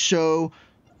Dobbs show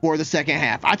for the second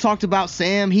half. I talked about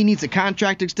Sam. He needs a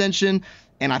contract extension,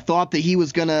 and I thought that he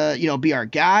was going to, be our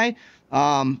guy.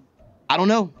 I don't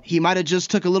know. He might have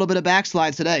just took a little bit of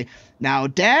backslide today. Now,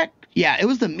 Dak, yeah, it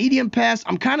was the medium pass.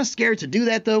 I'm kind of scared to do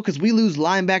that, though, because we lose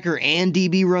linebacker and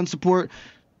DB run support.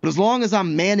 But as long as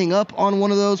I'm manning up on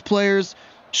one of those players,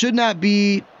 should not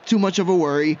be too much of a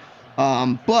worry.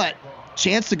 But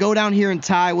chance to go down here and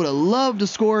tie. Would have loved to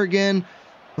score again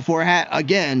before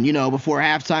before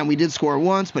halftime. We did score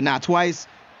once, but not twice.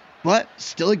 But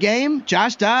still a game.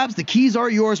 Josh Dobbs, the keys are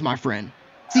yours, my friend.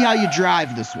 See how you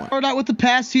drive this one. Start out with the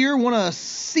pass here. Want to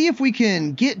see if we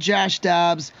can get Josh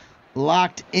Dobbs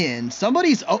locked in.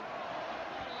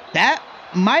 That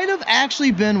might have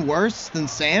actually been worse than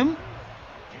Sam.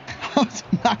 I'm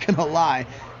not gonna lie,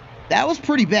 that was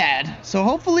pretty bad. So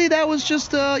hopefully that was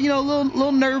just a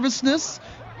little nervousness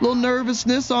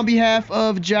on behalf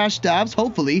of Josh Dobbs.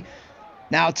 Hopefully.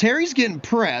 Now Terry's getting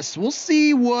pressed. We'll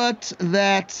see what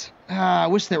that. I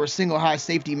wish there was single high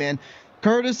safety, man.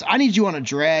 Curtis, I need you on a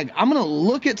drag. I'm gonna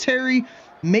look at Terry.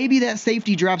 Maybe that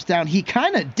safety drops down. He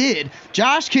kind of did.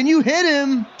 Josh, can you hit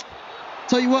him?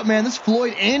 Tell you what, man, this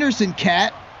Floyd Anderson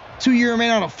cat, 2-year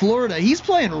man out of Florida, he's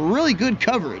playing really good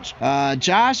coverage.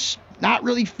 Josh, not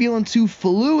really feeling too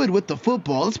fluid with the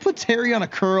football. Let's put Terry on a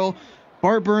curl.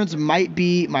 Bart Burns might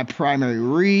be my primary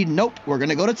read. Nope, we're going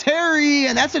to go to Terry,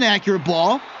 and that's an accurate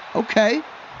ball. Okay,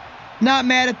 not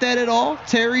mad at that at all.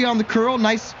 Terry on the curl,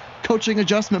 nice coaching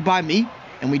adjustment by me,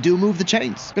 and we do move the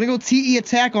chains. Going to go TE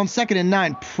attack on 2nd and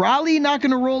 9. Probably not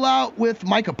going to roll out with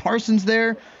Micah Parsons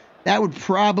there. That would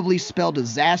probably spell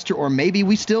disaster, or maybe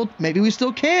we still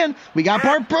can. We got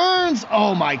Bart Burns.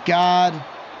 Oh my God.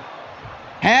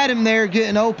 Had him there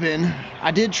getting open.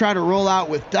 I did try to roll out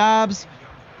with Dobbs,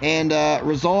 and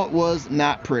result was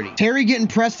not pretty. Terry getting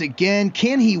pressed again.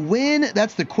 Can he win?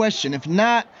 That's the question. If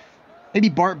not, maybe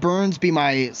Bart Burns be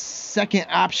my second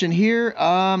option here.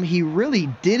 He really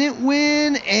didn't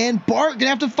win, and Bart gonna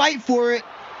have to fight for it.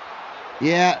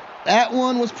 Yeah, that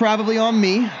one was probably on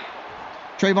me.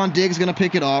 Trayvon Diggs going to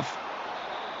pick it off.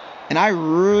 And I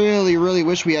really, really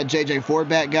wish we had J.J. Ford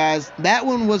back, guys. That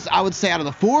one was, I would say, out of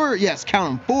the 4, yes,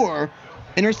 count them, 4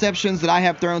 interceptions that I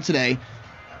have thrown today.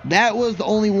 That was the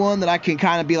only one that I can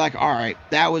kind of be like, all right,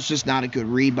 that was just not a good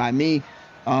read by me.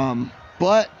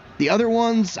 But the other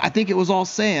ones, I think it was all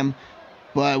Sam.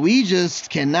 But we just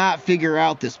cannot figure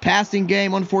out this passing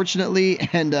game, unfortunately.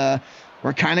 And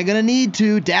we're kind of going to need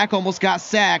to. Dak almost got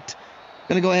sacked.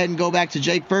 Going to go ahead and go back to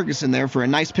Jake Ferguson there for a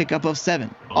nice pickup of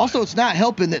 7. Also, it's not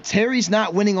helping that Terry's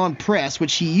not winning on press,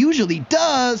 which he usually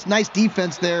does. Nice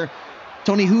defense there.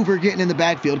 Tony Hoover getting in the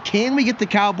backfield. Can we get the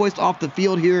Cowboys off the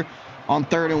field here on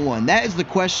 3rd and 1? That is the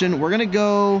question. We're going to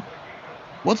go.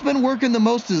 What's been working the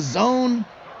most is zone.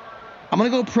 I'm going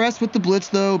to go press with the blitz,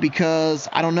 though, because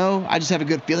I don't know. I just have a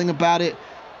good feeling about it.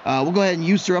 We'll go ahead and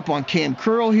use her up on Cam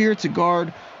Curl here to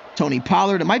guard Tony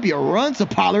Pollard. It might be a run to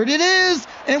Pollard. It is.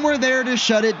 And we're there to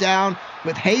shut it down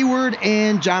with Hayward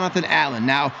and Jonathan Allen.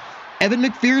 Now, Evan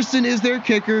McPherson is their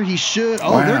kicker. He should.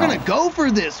 Oh, wow. They're going to go for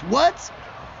this. What?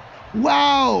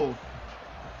 Wow.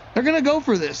 They're going to go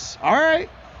for this. All right.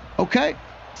 Okay.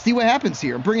 See what happens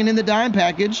here. Bringing in the dime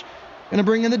package. Going to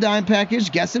bring in the dime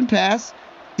package. Guess and pass.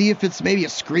 See if it's maybe a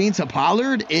screen to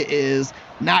Pollard. It is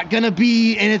not going to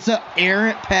be. And it's an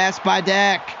errant pass by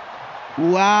Dak.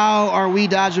 Wow, are we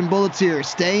dodging bullets here?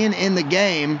 Staying in the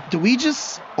game. Do we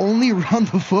just only run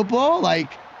the football?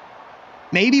 Like,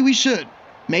 maybe we should.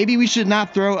 Maybe we should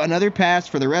not throw another pass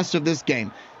for the rest of this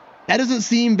game. That doesn't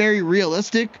seem very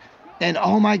realistic. And,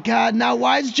 oh, my God, now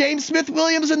why is James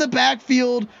Smith-Williams in the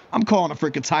backfield? I'm calling a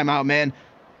freaking timeout, man.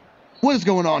 What is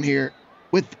going on here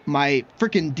with my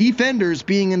freaking defenders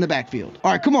being in the backfield?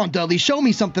 All right, come on, Dudley. Show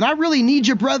me something. I really need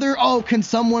you, brother. Oh, can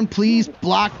someone please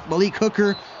block Malik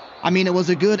Hooker? I mean, it was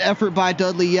a good effort by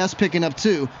Dudley, yes, picking up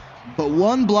 2. But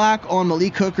 1 block on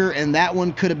Malik Hooker, and that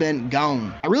one could have been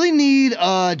gone. I really need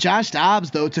Josh Dobbs,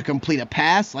 though, to complete a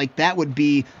pass. Like, that would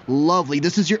be lovely.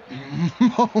 This is your...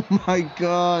 Oh, my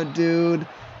God, dude.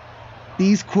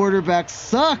 These quarterbacks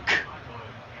suck.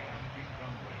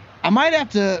 I might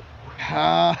have to...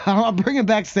 I'm bringing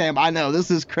back Sam. I know, this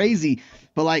is crazy.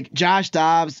 But, like, Josh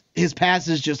Dobbs, his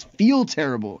passes just feel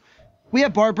terrible. We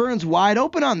have Bart Burns wide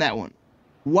open on that one.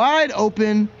 Wide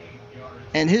open,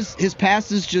 and his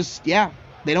passes just, yeah,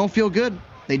 they don't feel good.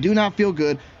 They do not feel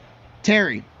good.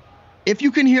 Terry, if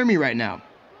you can hear me right now,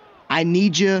 I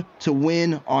need you to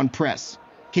win on press.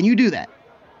 Can you do that?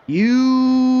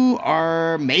 You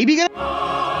are maybe going to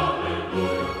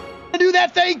do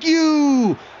that. Thank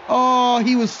you. Oh,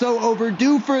 he was so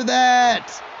overdue for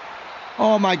that.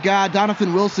 Oh, my God.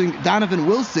 Donovan Wilson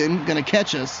going to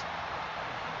catch us.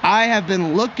 I have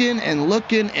been looking and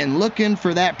looking and looking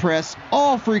for that press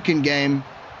all freaking game.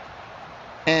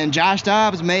 And Josh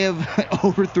Dobbs may have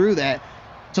overthrew that.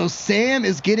 So Sam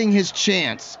is getting his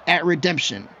chance at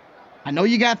redemption. I know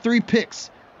you got 3 picks,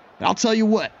 but I'll tell you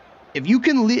what. If you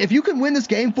can win this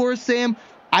game for us, Sam,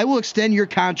 I will extend your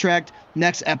contract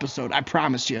next episode. I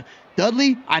promise you.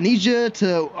 Dudley, I need you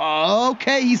to...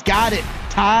 okay, he's got it.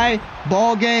 Tie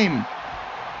ball game.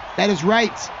 That is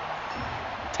right.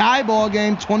 Tie ball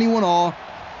game, 21-all.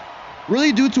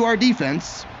 Really due to our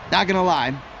defense. Not going to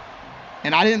lie.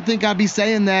 And I didn't think I'd be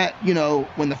saying that, you know,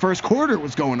 when the first quarter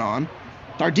was going on.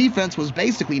 Our defense was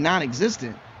basically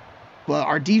non-existent. But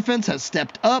our defense has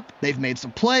stepped up. They've made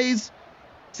some plays.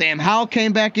 Sam Howell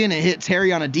came back in and hit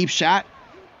Terry on a deep shot.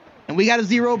 And we got a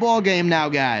 0-ball game now,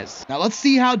 guys. Now let's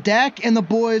see how Dak and the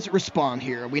boys respond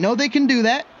here. We know they can do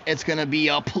that. It's going to be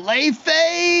a play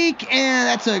fake. And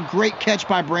that's a great catch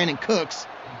by Brandon Cooks.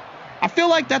 I feel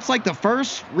like that's like the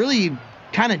first really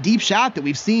kind of deep shot that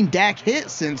we've seen Dak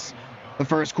hit since the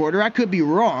first quarter. I could be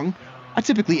wrong. I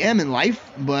typically am in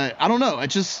life, but I don't know.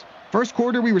 It's just first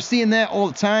quarter we were seeing that all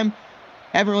the time.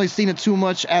 Haven't really seen it too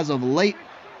much as of late.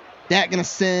 Dak going to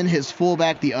send his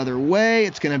fullback the other way.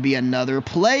 It's going to be another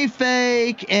play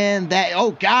fake. And that,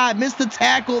 oh God, missed the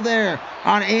tackle there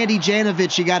on Andy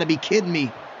Janovich. You got to be kidding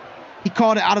me. He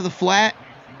caught it out of the flat.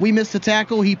 We missed the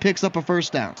tackle. He picks up a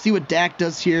first down. See what Dak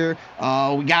does here.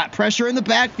 We got pressure in the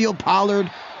backfield. Pollard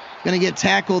going to get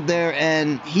tackled there.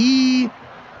 And he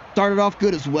started off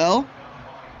good as well.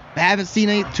 I haven't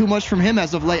seen too much from him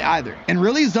as of late either. And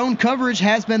really, zone coverage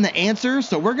has been the answer,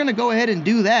 so we're going to go ahead and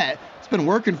do that. It's been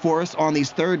working for us on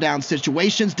these third down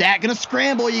situations. Dak going to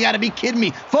scramble. You got to be kidding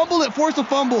me. Fumble it. Force a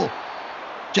fumble.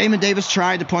 Jamin Davis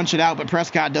tried to punch it out, but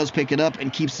Prescott does pick it up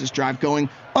and keeps this drive going,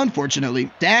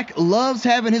 unfortunately. Dak loves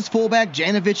having his fullback,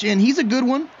 Janovich, in. He's a good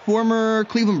one. Former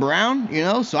Cleveland Brown, you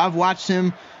know, so I've watched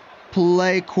him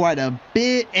play quite a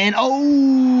bit. And,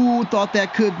 oh, thought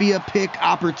that could be a pick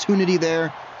opportunity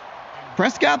there.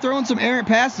 Prescott throwing some errant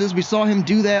passes. We saw him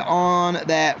do that on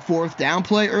that fourth down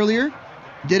play earlier.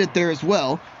 Did it there as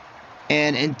well.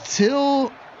 And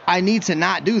until I need to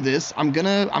not do this, I'm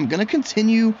gonna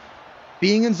continue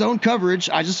being in zone coverage.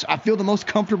 I feel the most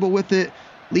comfortable with it,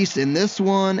 at least in this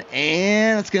one.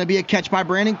 And it's gonna be a catch by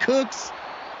Brandon Cooks.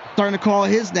 Starting to call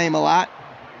his name a lot.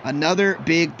 Another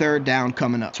big third down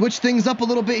coming up. Switch things up a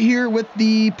little bit here with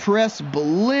the press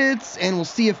blitz, and we'll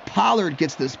see if Pollard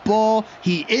gets this ball.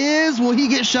 He is. Will he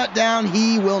get shut down?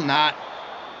 He will not.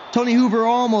 Tony Hoover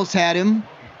almost had him.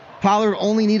 Pollard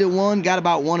only needed one, got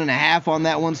about 1.5 on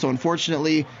that one, so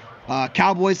unfortunately,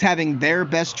 Cowboys having their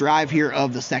best drive here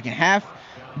of the second half.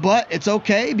 But it's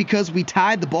okay because we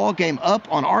tied the ball game up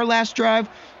on our last drive,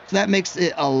 so that makes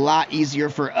it a lot easier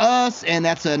for us, and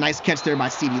that's a nice catch there by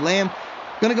CeeDee Lamb.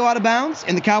 Going to go out of bounds,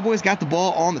 and the Cowboys got the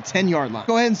ball on the 10-yard line.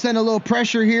 Go ahead and send a little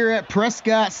pressure here at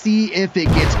Prescott, see if it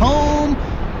gets home.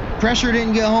 Pressure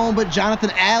didn't get home, but Jonathan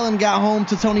Allen got home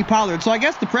to Tony Pollard. So I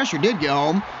guess the pressure did get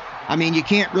home. I mean, you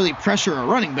can't really pressure a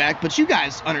running back, but you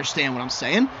guys understand what I'm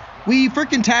saying. We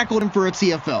freaking tackled him for a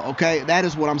TFL, okay? That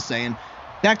is what I'm saying.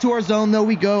 Back to our zone, though,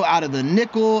 we go out of the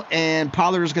nickel, and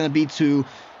Pollard is going to be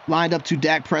lined up to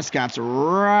Dak Prescott's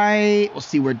right. We'll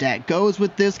see where Dak goes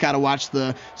with this. Got to watch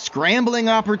the scrambling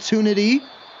opportunity.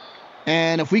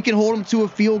 And if we can hold him to a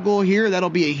field goal here, that'll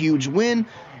be a huge win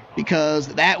because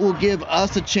that will give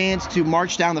us a chance to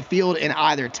march down the field and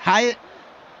either tie it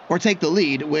or take the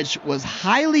lead, which was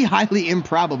highly, highly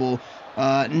improbable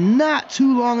not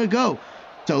too long ago.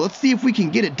 So let's see if we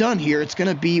can get it done here. It's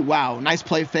going to be, wow, nice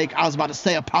play fake. I was about to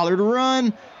say a Pollard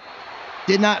run.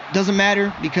 Doesn't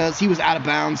matter because he was out of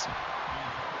bounds.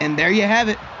 And there you have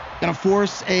it. Gonna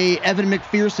force a Evan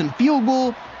McPherson field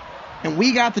goal. And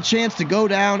we got the chance to go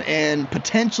down and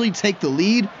potentially take the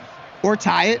lead or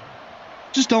tie it.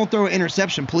 Just don't throw an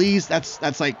interception, please.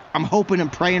 That's like, I'm hoping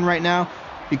and praying right now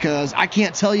because I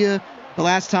can't tell you the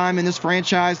last time in this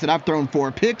franchise that I've thrown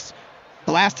 4 picks.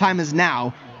 The last time is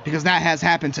now because that has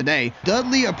happened today.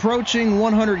 Dudley approaching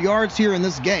 100 yards here in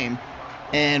this game.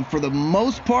 And for the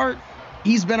most part,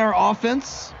 he's been our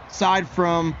offense, aside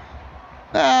from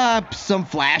some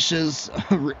flashes.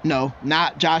 No,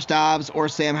 not Josh Dobbs or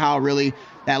Sam Howell, really.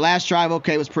 That last drive,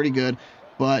 okay, was pretty good.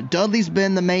 But Dudley's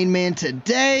been the main man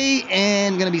today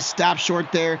and going to be stopped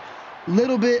short there a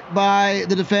little bit by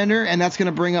the defender, and that's going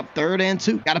to bring up 3rd and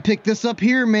 2. Got to pick this up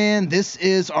here, man. This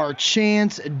is our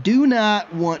chance. Do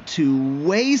not want to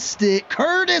waste it.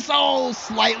 Curtis, oh,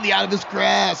 slightly out of his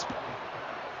grasp.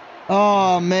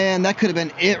 Oh, man, that could have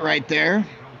been it right there.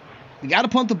 We got to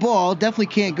punt the ball. Definitely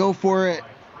can't go for it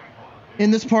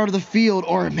in this part of the field.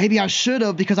 Or maybe I should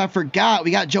have because I forgot.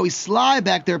 We got Joey Sly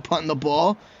back there punting the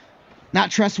ball. Not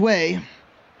Tress Way.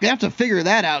 You have to figure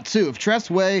that out, too. If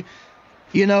Tress Way,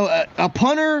 you know, a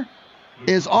punter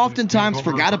is oftentimes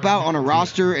forgot about on a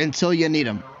roster until you need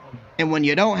him. And when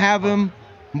you don't have him,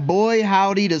 boy,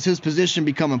 howdy, does his position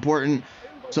become important.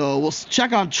 So we'll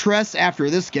check on Tress after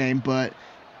this game, but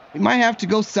we might have to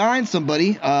go sign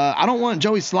somebody. I don't want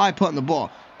Joey Sly punting the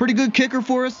ball. Pretty good kicker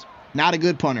for us, not a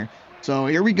good punter. So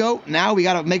here we go. Now we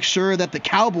got to make sure that the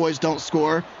Cowboys don't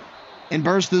score and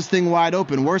burst this thing wide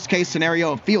open. Worst case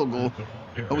scenario, a field goal.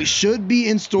 But we should be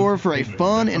in store for a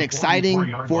fun and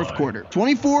exciting fourth quarter.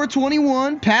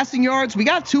 24-21, passing yards. We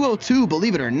got 202,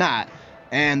 believe it or not.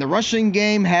 And the rushing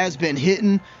game has been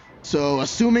hitting. So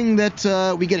assuming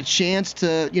that we get a chance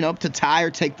to, to tie or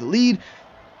take the lead,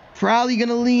 probably going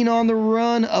to lean on the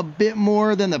run a bit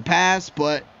more than the pass,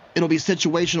 but it'll be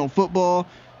situational football.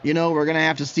 We're going to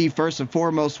have to see first and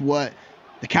foremost what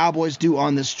the Cowboys do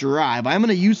on this drive. I'm going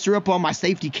to use her up on my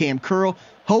safety cam curl,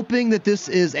 hoping that this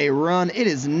is a run. It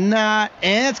is not,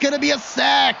 and it's going to be a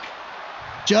sack.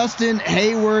 Justin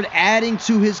Hayward adding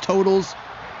to his totals.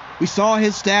 We saw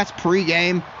his stats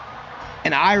pregame,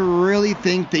 and I really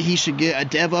think that he should get a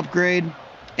dev upgrade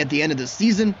at the end of the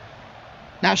season.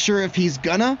 Not sure if he's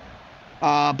gonna,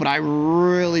 but I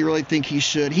really think he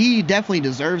should. He definitely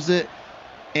deserves it.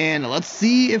 And let's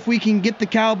see if we can get the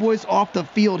Cowboys off the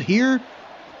field here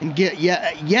and get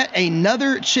yet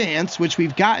another chance, which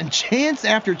we've gotten chance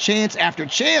after chance after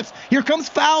chance. Here comes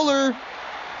Fowler.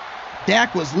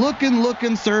 Dak was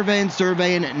looking,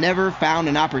 surveying, and never found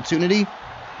an opportunity.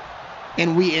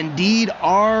 And we indeed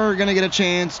are going to get a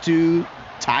chance to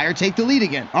tie or take the lead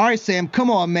again. All right, Sam, come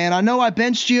on, man. I know I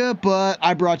benched you, but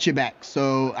I brought you back.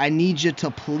 So I need you to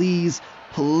please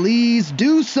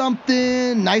do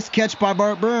something. Nice catch by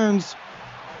Bart Burns.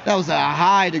 That was a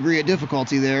high degree of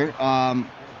difficulty there.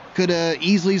 Could have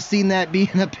easily seen that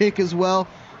being a pick as well,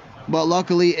 but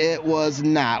luckily it was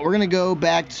not. We're going to go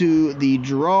back to the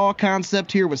draw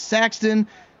concept here with Saxton.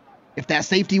 If that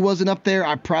safety wasn't up there,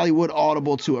 I probably would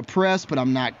audible to a press, but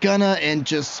I'm not gonna, and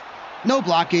just no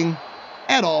blocking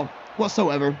at all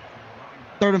whatsoever.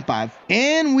 3rd and 5.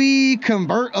 And we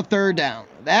convert a 3rd down.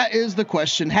 That is the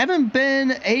question. Haven't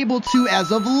been able to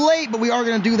as of late, but we are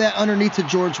going to do that underneath to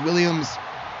George Williams.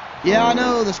 Yeah, I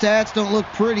know the stats don't look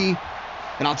pretty,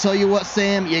 but I'll tell you what,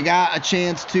 Sam, you got a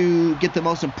chance to get the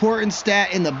most important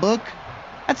stat in the book.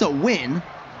 That's a win.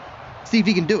 See if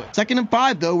he can do it. 2nd and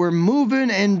 5, though. We're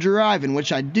moving and driving,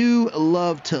 which I do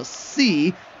love to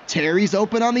see. Terry's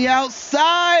open on the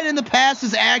outside, and the pass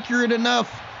is accurate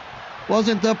enough.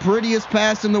 Wasn't the prettiest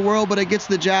pass in the world, but it gets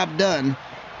the job done.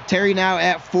 Terry now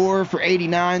at 4 for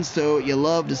 89, so you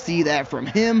love to see that from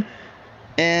him.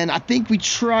 And I think we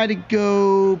try to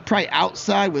go probably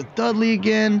outside with Dudley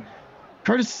again.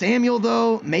 Curtis Samuel,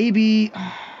 though, maybe.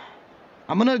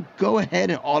 I'm going to go ahead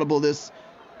and audible this.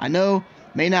 I know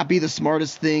may not be the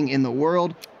smartest thing in the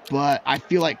world, but I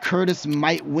feel like Curtis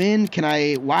might win.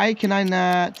 Why can I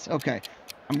not? Okay.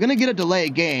 I'm going to get a delay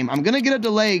game.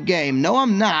 No,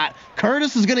 I'm not.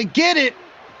 Curtis is going to get it.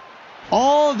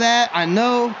 All that, I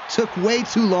know, took way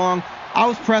too long. I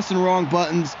was pressing wrong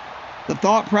buttons. The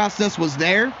thought process was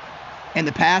there, and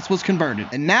the pass was converted.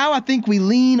 And now I think we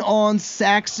lean on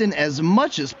Saxton as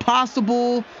much as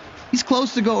possible. He's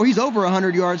close to go. He's over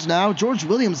 100 yards now. George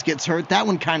Williams gets hurt. That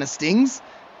one kind of stings.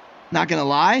 Not going to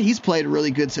lie. He's played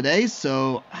really good today.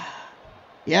 So,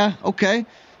 yeah, okay.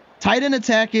 Tight end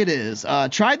attack it is.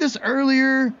 Tried this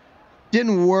earlier.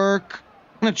 Didn't work.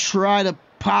 I'm going to try to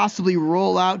possibly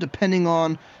roll out depending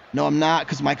on... No, I'm not,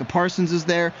 because Micah Parsons is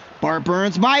there. Bart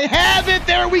Burns might have it.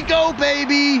 There we go,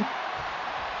 baby.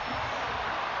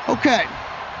 Okay.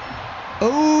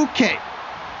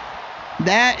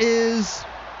 That is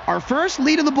our first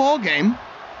lead of the ball game.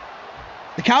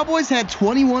 The Cowboys had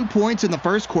 21 points in the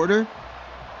first quarter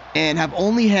and have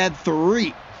only had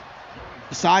 3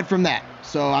 aside from that.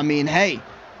 So, I mean, hey,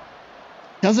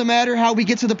 doesn't matter how we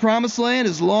get to the promised land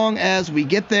as long as we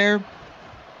get there.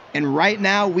 And right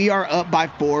now we are up by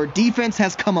 4. Defense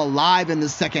has come alive in the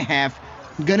second half.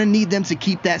 I'm going to need them to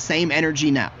keep that same energy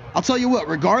now. I'll tell you what,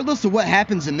 regardless of what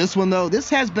happens in this one, though, this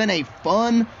has been a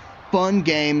fun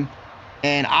game.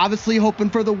 And obviously hoping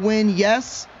for the win,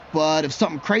 yes. But if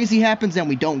something crazy happens and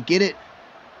we don't get it,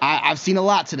 I've seen a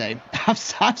lot today.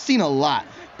 I've seen a lot.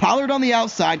 Pollard on the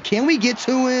outside. Can we get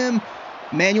to him?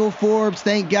 Manuel Forbes,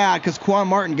 thank God, because Quan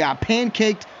Martin got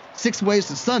pancaked 6 ways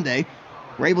to Sunday.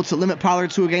 We're able to limit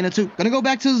Pollard to a gain of 2. Going to go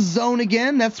back to zone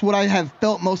again. That's what I have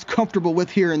felt most comfortable with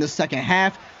here in the second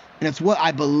half. And it's what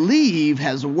I believe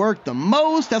has worked the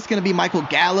most. That's going to be Michael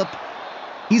Gallup.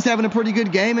 He's having a pretty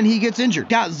good game, and he gets injured.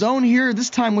 Got zone here, this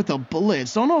time with a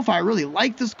blitz. Don't know if I really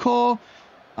like this call,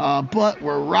 but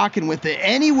we're rocking with it.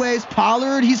 Anyways,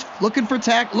 Pollard, he's looking for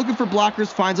blockers,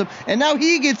 finds them, and now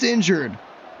he gets injured.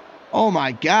 Oh,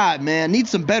 my God, man. Need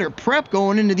some better prep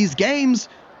going into these games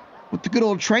with the good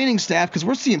old training staff, because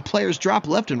we're seeing players drop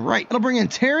left and right. That'll bring in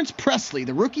Terrence Presley,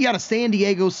 the rookie out of San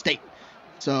Diego State.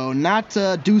 So not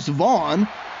Deuce Vaughn.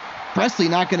 Presley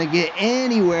not going to get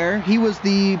anywhere. He was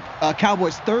the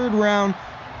Cowboys' 3rd round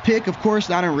pick. Of course,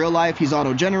 not in real life. He's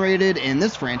auto-generated in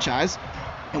this franchise.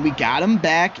 And we got him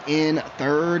back in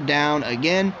 3rd down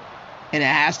again. And it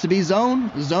has to be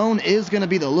zone. Zone is going to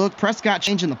be the look. Prescott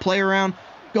changing the play around.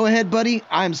 Go ahead, buddy.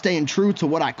 I'm staying true to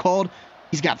what I called.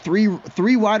 He's got three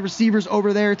wide receivers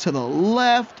over there to the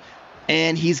left.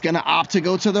 And he's going to opt to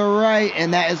go to the right.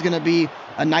 And that is going to be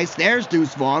a nice... There's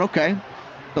Deuce Vaughn. Okay.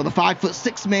 So the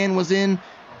 5'6" man was in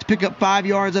to pick up 5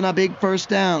 yards and a big 1st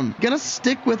down. Going to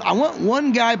stick with... I want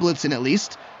one guy blitzing at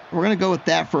least. We're going to go with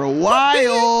that for a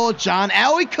while. John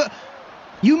Allen.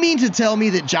 You mean to tell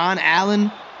me that John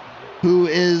Allen, who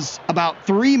is about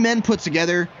 3 men put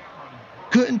together,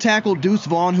 couldn't tackle Deuce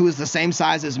Vaughn, who is the same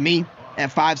size as me at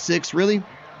 5'6"? Really?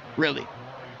 Really?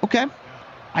 Okay.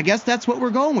 I guess that's what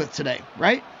we're going with today,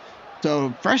 right?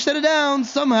 So, fresh set of downs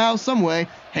somehow, some way.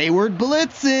 Hayward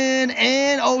blitzing,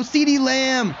 and CeeDee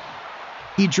Lamb.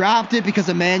 He dropped it because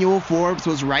Emmanuel Forbes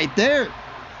was right there.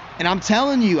 And I'm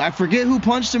telling you, I forget who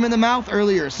punched him in the mouth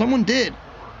earlier. Someone did.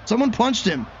 Someone punched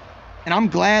him. And I'm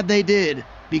glad they did,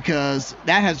 because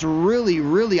that has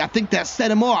really, I think that set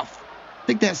him off. I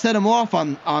think that set him off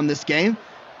on this game.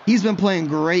 He's been playing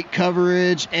great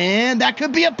coverage, and that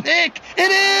could be a pick.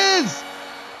 It is!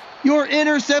 Your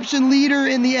interception leader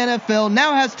in the NFL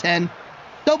now has 10,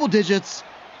 double digits,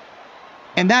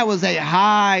 and that was a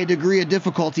high degree of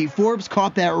difficulty. Forbes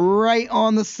caught that right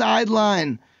on the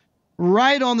sideline.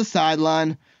 Right on the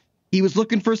sideline. He was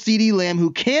looking for CeeDee Lamb, who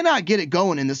cannot get it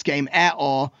going in this game at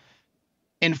all.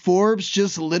 And Forbes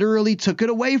just literally took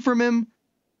it away from him.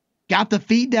 Got the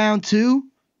feet down too.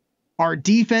 Our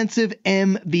defensive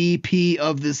MVP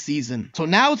of this season. So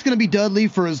now it's going to be Dudley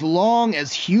for as long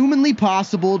as humanly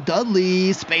possible.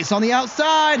 Dudley, space on the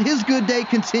outside. His good day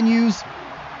continues.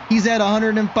 He's at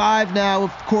 105 now,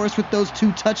 of course, with those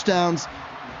 2 touchdowns.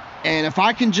 And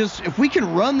if we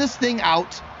can run this thing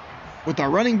out with our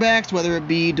running backs, whether it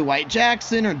be Dwight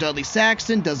Jackson or Dudley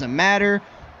Saxton, doesn't matter.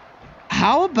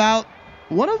 How about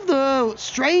one of the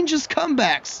strangest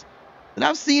comebacks that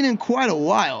I've seen in quite a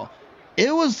while?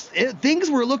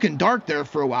 Things were looking dark there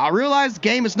for a while. I realize the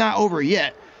game is not over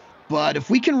yet, but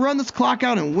if we can run this clock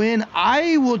out and win,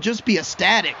 I will just be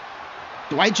ecstatic.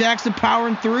 Dwight Jackson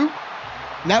powering through.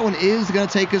 And that one is going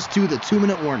to take us to the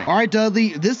 2-minute warning. All right,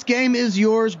 Dudley, this game is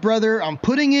yours, brother. I'm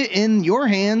putting it in your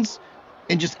hands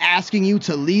and just asking you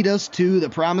to lead us to the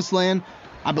promised land.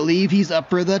 I believe he's up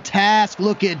for the task.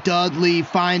 Look at Dudley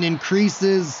finding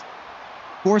creases,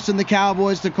 forcing the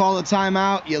Cowboys to call a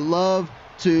timeout. You love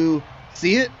to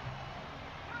see it.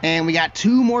 And we got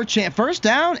 2 more chances. First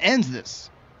down ends this.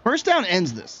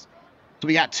 So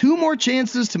we got 2 more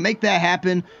chances to make that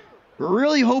happen. We're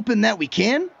really hoping that we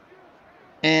can.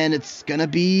 And it's going to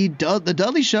be the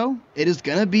Dudley Show. It is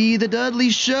going to be the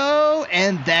Dudley Show.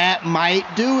 And that might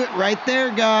do it right there,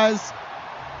 guys.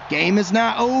 Game is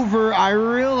not over, I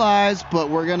realize. But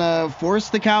we're going to force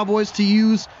the Cowboys to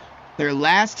use their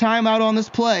last timeout on this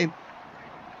play.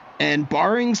 And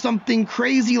barring something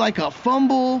crazy like a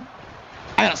fumble,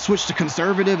 I got to switch to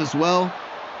conservative as well.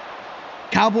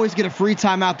 Cowboys get a free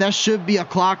timeout. That should be a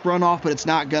clock runoff, but it's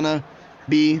not going to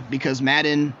be because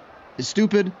Madden is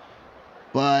stupid.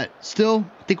 But still,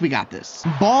 I think we got this.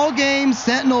 Ball game,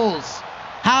 Sentinels.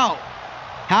 How?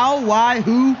 How, why,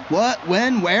 who, what,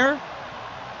 when, where?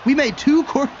 We made 2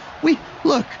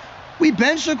 we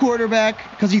benched a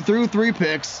quarterback because he threw 3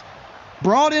 picks.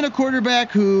 Brought in a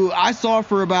quarterback who I saw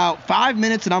for about 5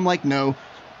 minutes, and I'm like, no.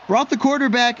 Brought the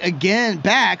quarterback again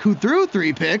back who threw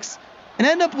 3 picks and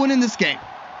ended up winning this game.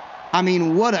 I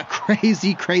mean, what a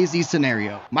crazy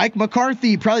scenario. Mike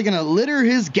McCarthy probably going to litter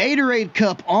his Gatorade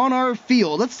cup on our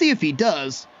field. Let's see if he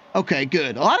does. Okay,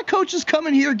 good. A lot of coaches come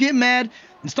in here, get mad,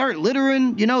 and start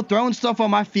littering, throwing stuff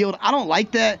on my field. I don't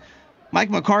like that. Mike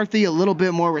McCarthy, a little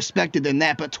bit more respected than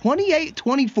that. But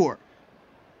 28-24.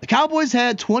 The Cowboys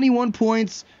had 21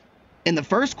 points in the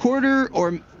first quarter,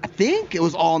 or I think it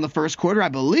was all in the first quarter, I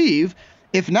believe.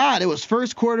 If not, it was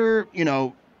first quarter,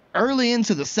 early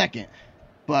into the second.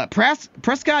 But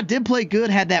Prescott did play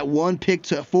good, had that 1 pick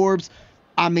to Forbes.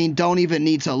 I mean, don't even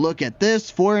need to look at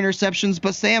this. 4 interceptions,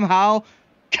 but Sam Howell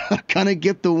gonna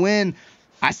get the win.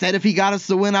 I said if he got us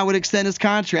the win, I would extend his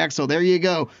contract, so there you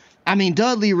go. I mean,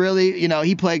 Dudley really,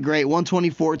 he played great.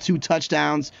 124, 2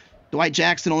 touchdowns. Dwight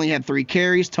Jackson only had 3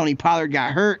 carries. Tony Pollard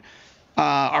got hurt.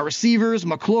 Our receivers,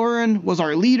 McLaurin was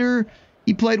our leader.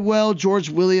 He played well. George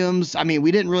Williams, I mean,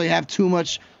 we didn't really have too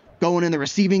much going in the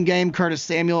receiving game. Curtis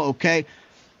Samuel, okay.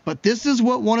 But this is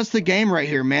what won us the game right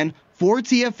here, man. 4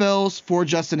 TFLs for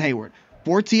Justin Hayward.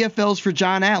 4 TFLs for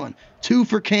John Allen. 2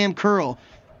 for Cam Curl.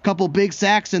 Couple big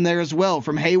sacks in there as well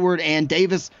from Hayward and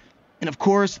Davis. And of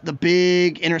course, the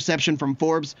big interception from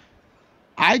Forbes.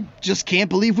 I just can't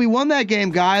believe we won that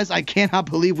game, guys. I cannot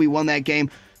believe we won that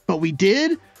game. But we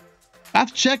did. I have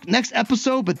to check next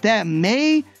episode, but that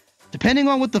may, depending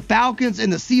on what the Falcons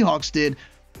and the Seahawks did,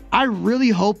 I really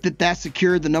hope that that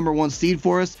secured the #1 seed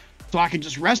for us so I can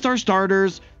just rest our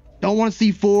starters. Don't want to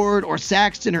see Ford or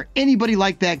Saxton or anybody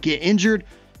like that get injured.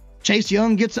 Chase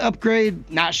Young gets an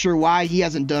upgrade. Not sure why. He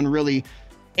hasn't done really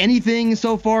anything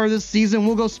so far this season.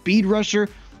 We'll go speed rusher.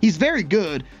 He's very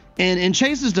good. And in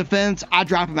Chase's defense, I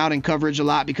drop him out in coverage a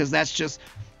lot because that's just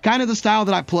kind of the style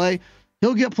that I play.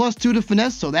 He'll get +2 to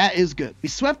finesse, so that is good. We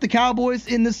swept the Cowboys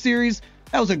in this series.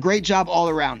 That was a great job all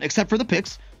around, except for the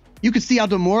picks. You could see how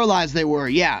demoralized they were.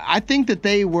 Yeah, I think that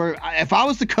they were. If I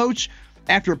was the coach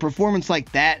after a performance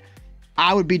like that,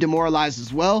 I would be demoralized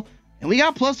as well. And we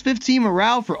got +15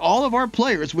 morale for all of our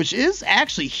players, which is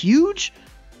actually huge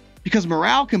because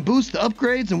morale can boost the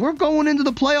upgrades, and we're going into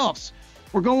the playoffs.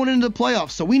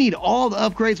 So we need all the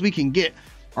upgrades we can get.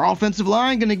 Our offensive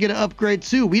line going to get an upgrade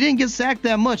too. We didn't get sacked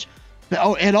that much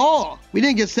at all. We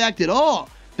didn't get sacked at all.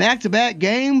 Back-to-back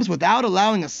games without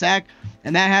allowing a sack,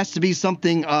 and that has to be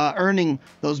something earning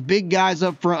those big guys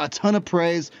up front a ton of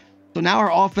praise. So now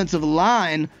our offensive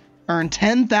line earned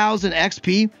 10,000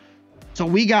 XP. So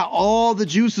we got all the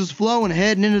juices flowing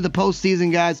heading into the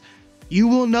postseason, guys. You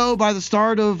will know by the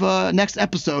start of next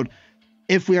episode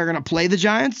if we are going to play the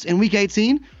Giants in Week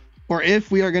 18, or if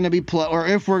we are going to be playing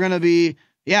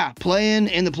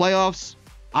in the playoffs,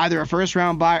 either a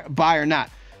first-round bye or not.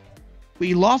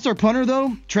 We lost our punter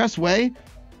though, Tress Way,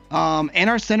 and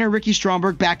our center Ricky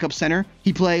Stromberg, backup center.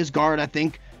 He plays guard, I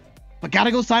think, but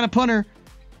gotta go sign a punter.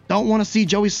 Don't want to see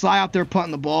Joey Sly out there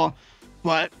punting the ball,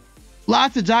 but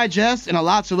lots to digest and a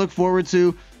lot to look forward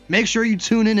to. Make sure you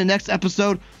tune in to next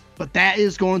episode. But that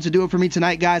is going to do it for me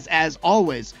tonight, guys. As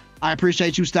always, I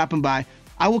appreciate you stopping by.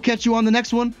 I will catch you on the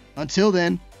next one. Until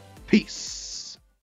then, peace.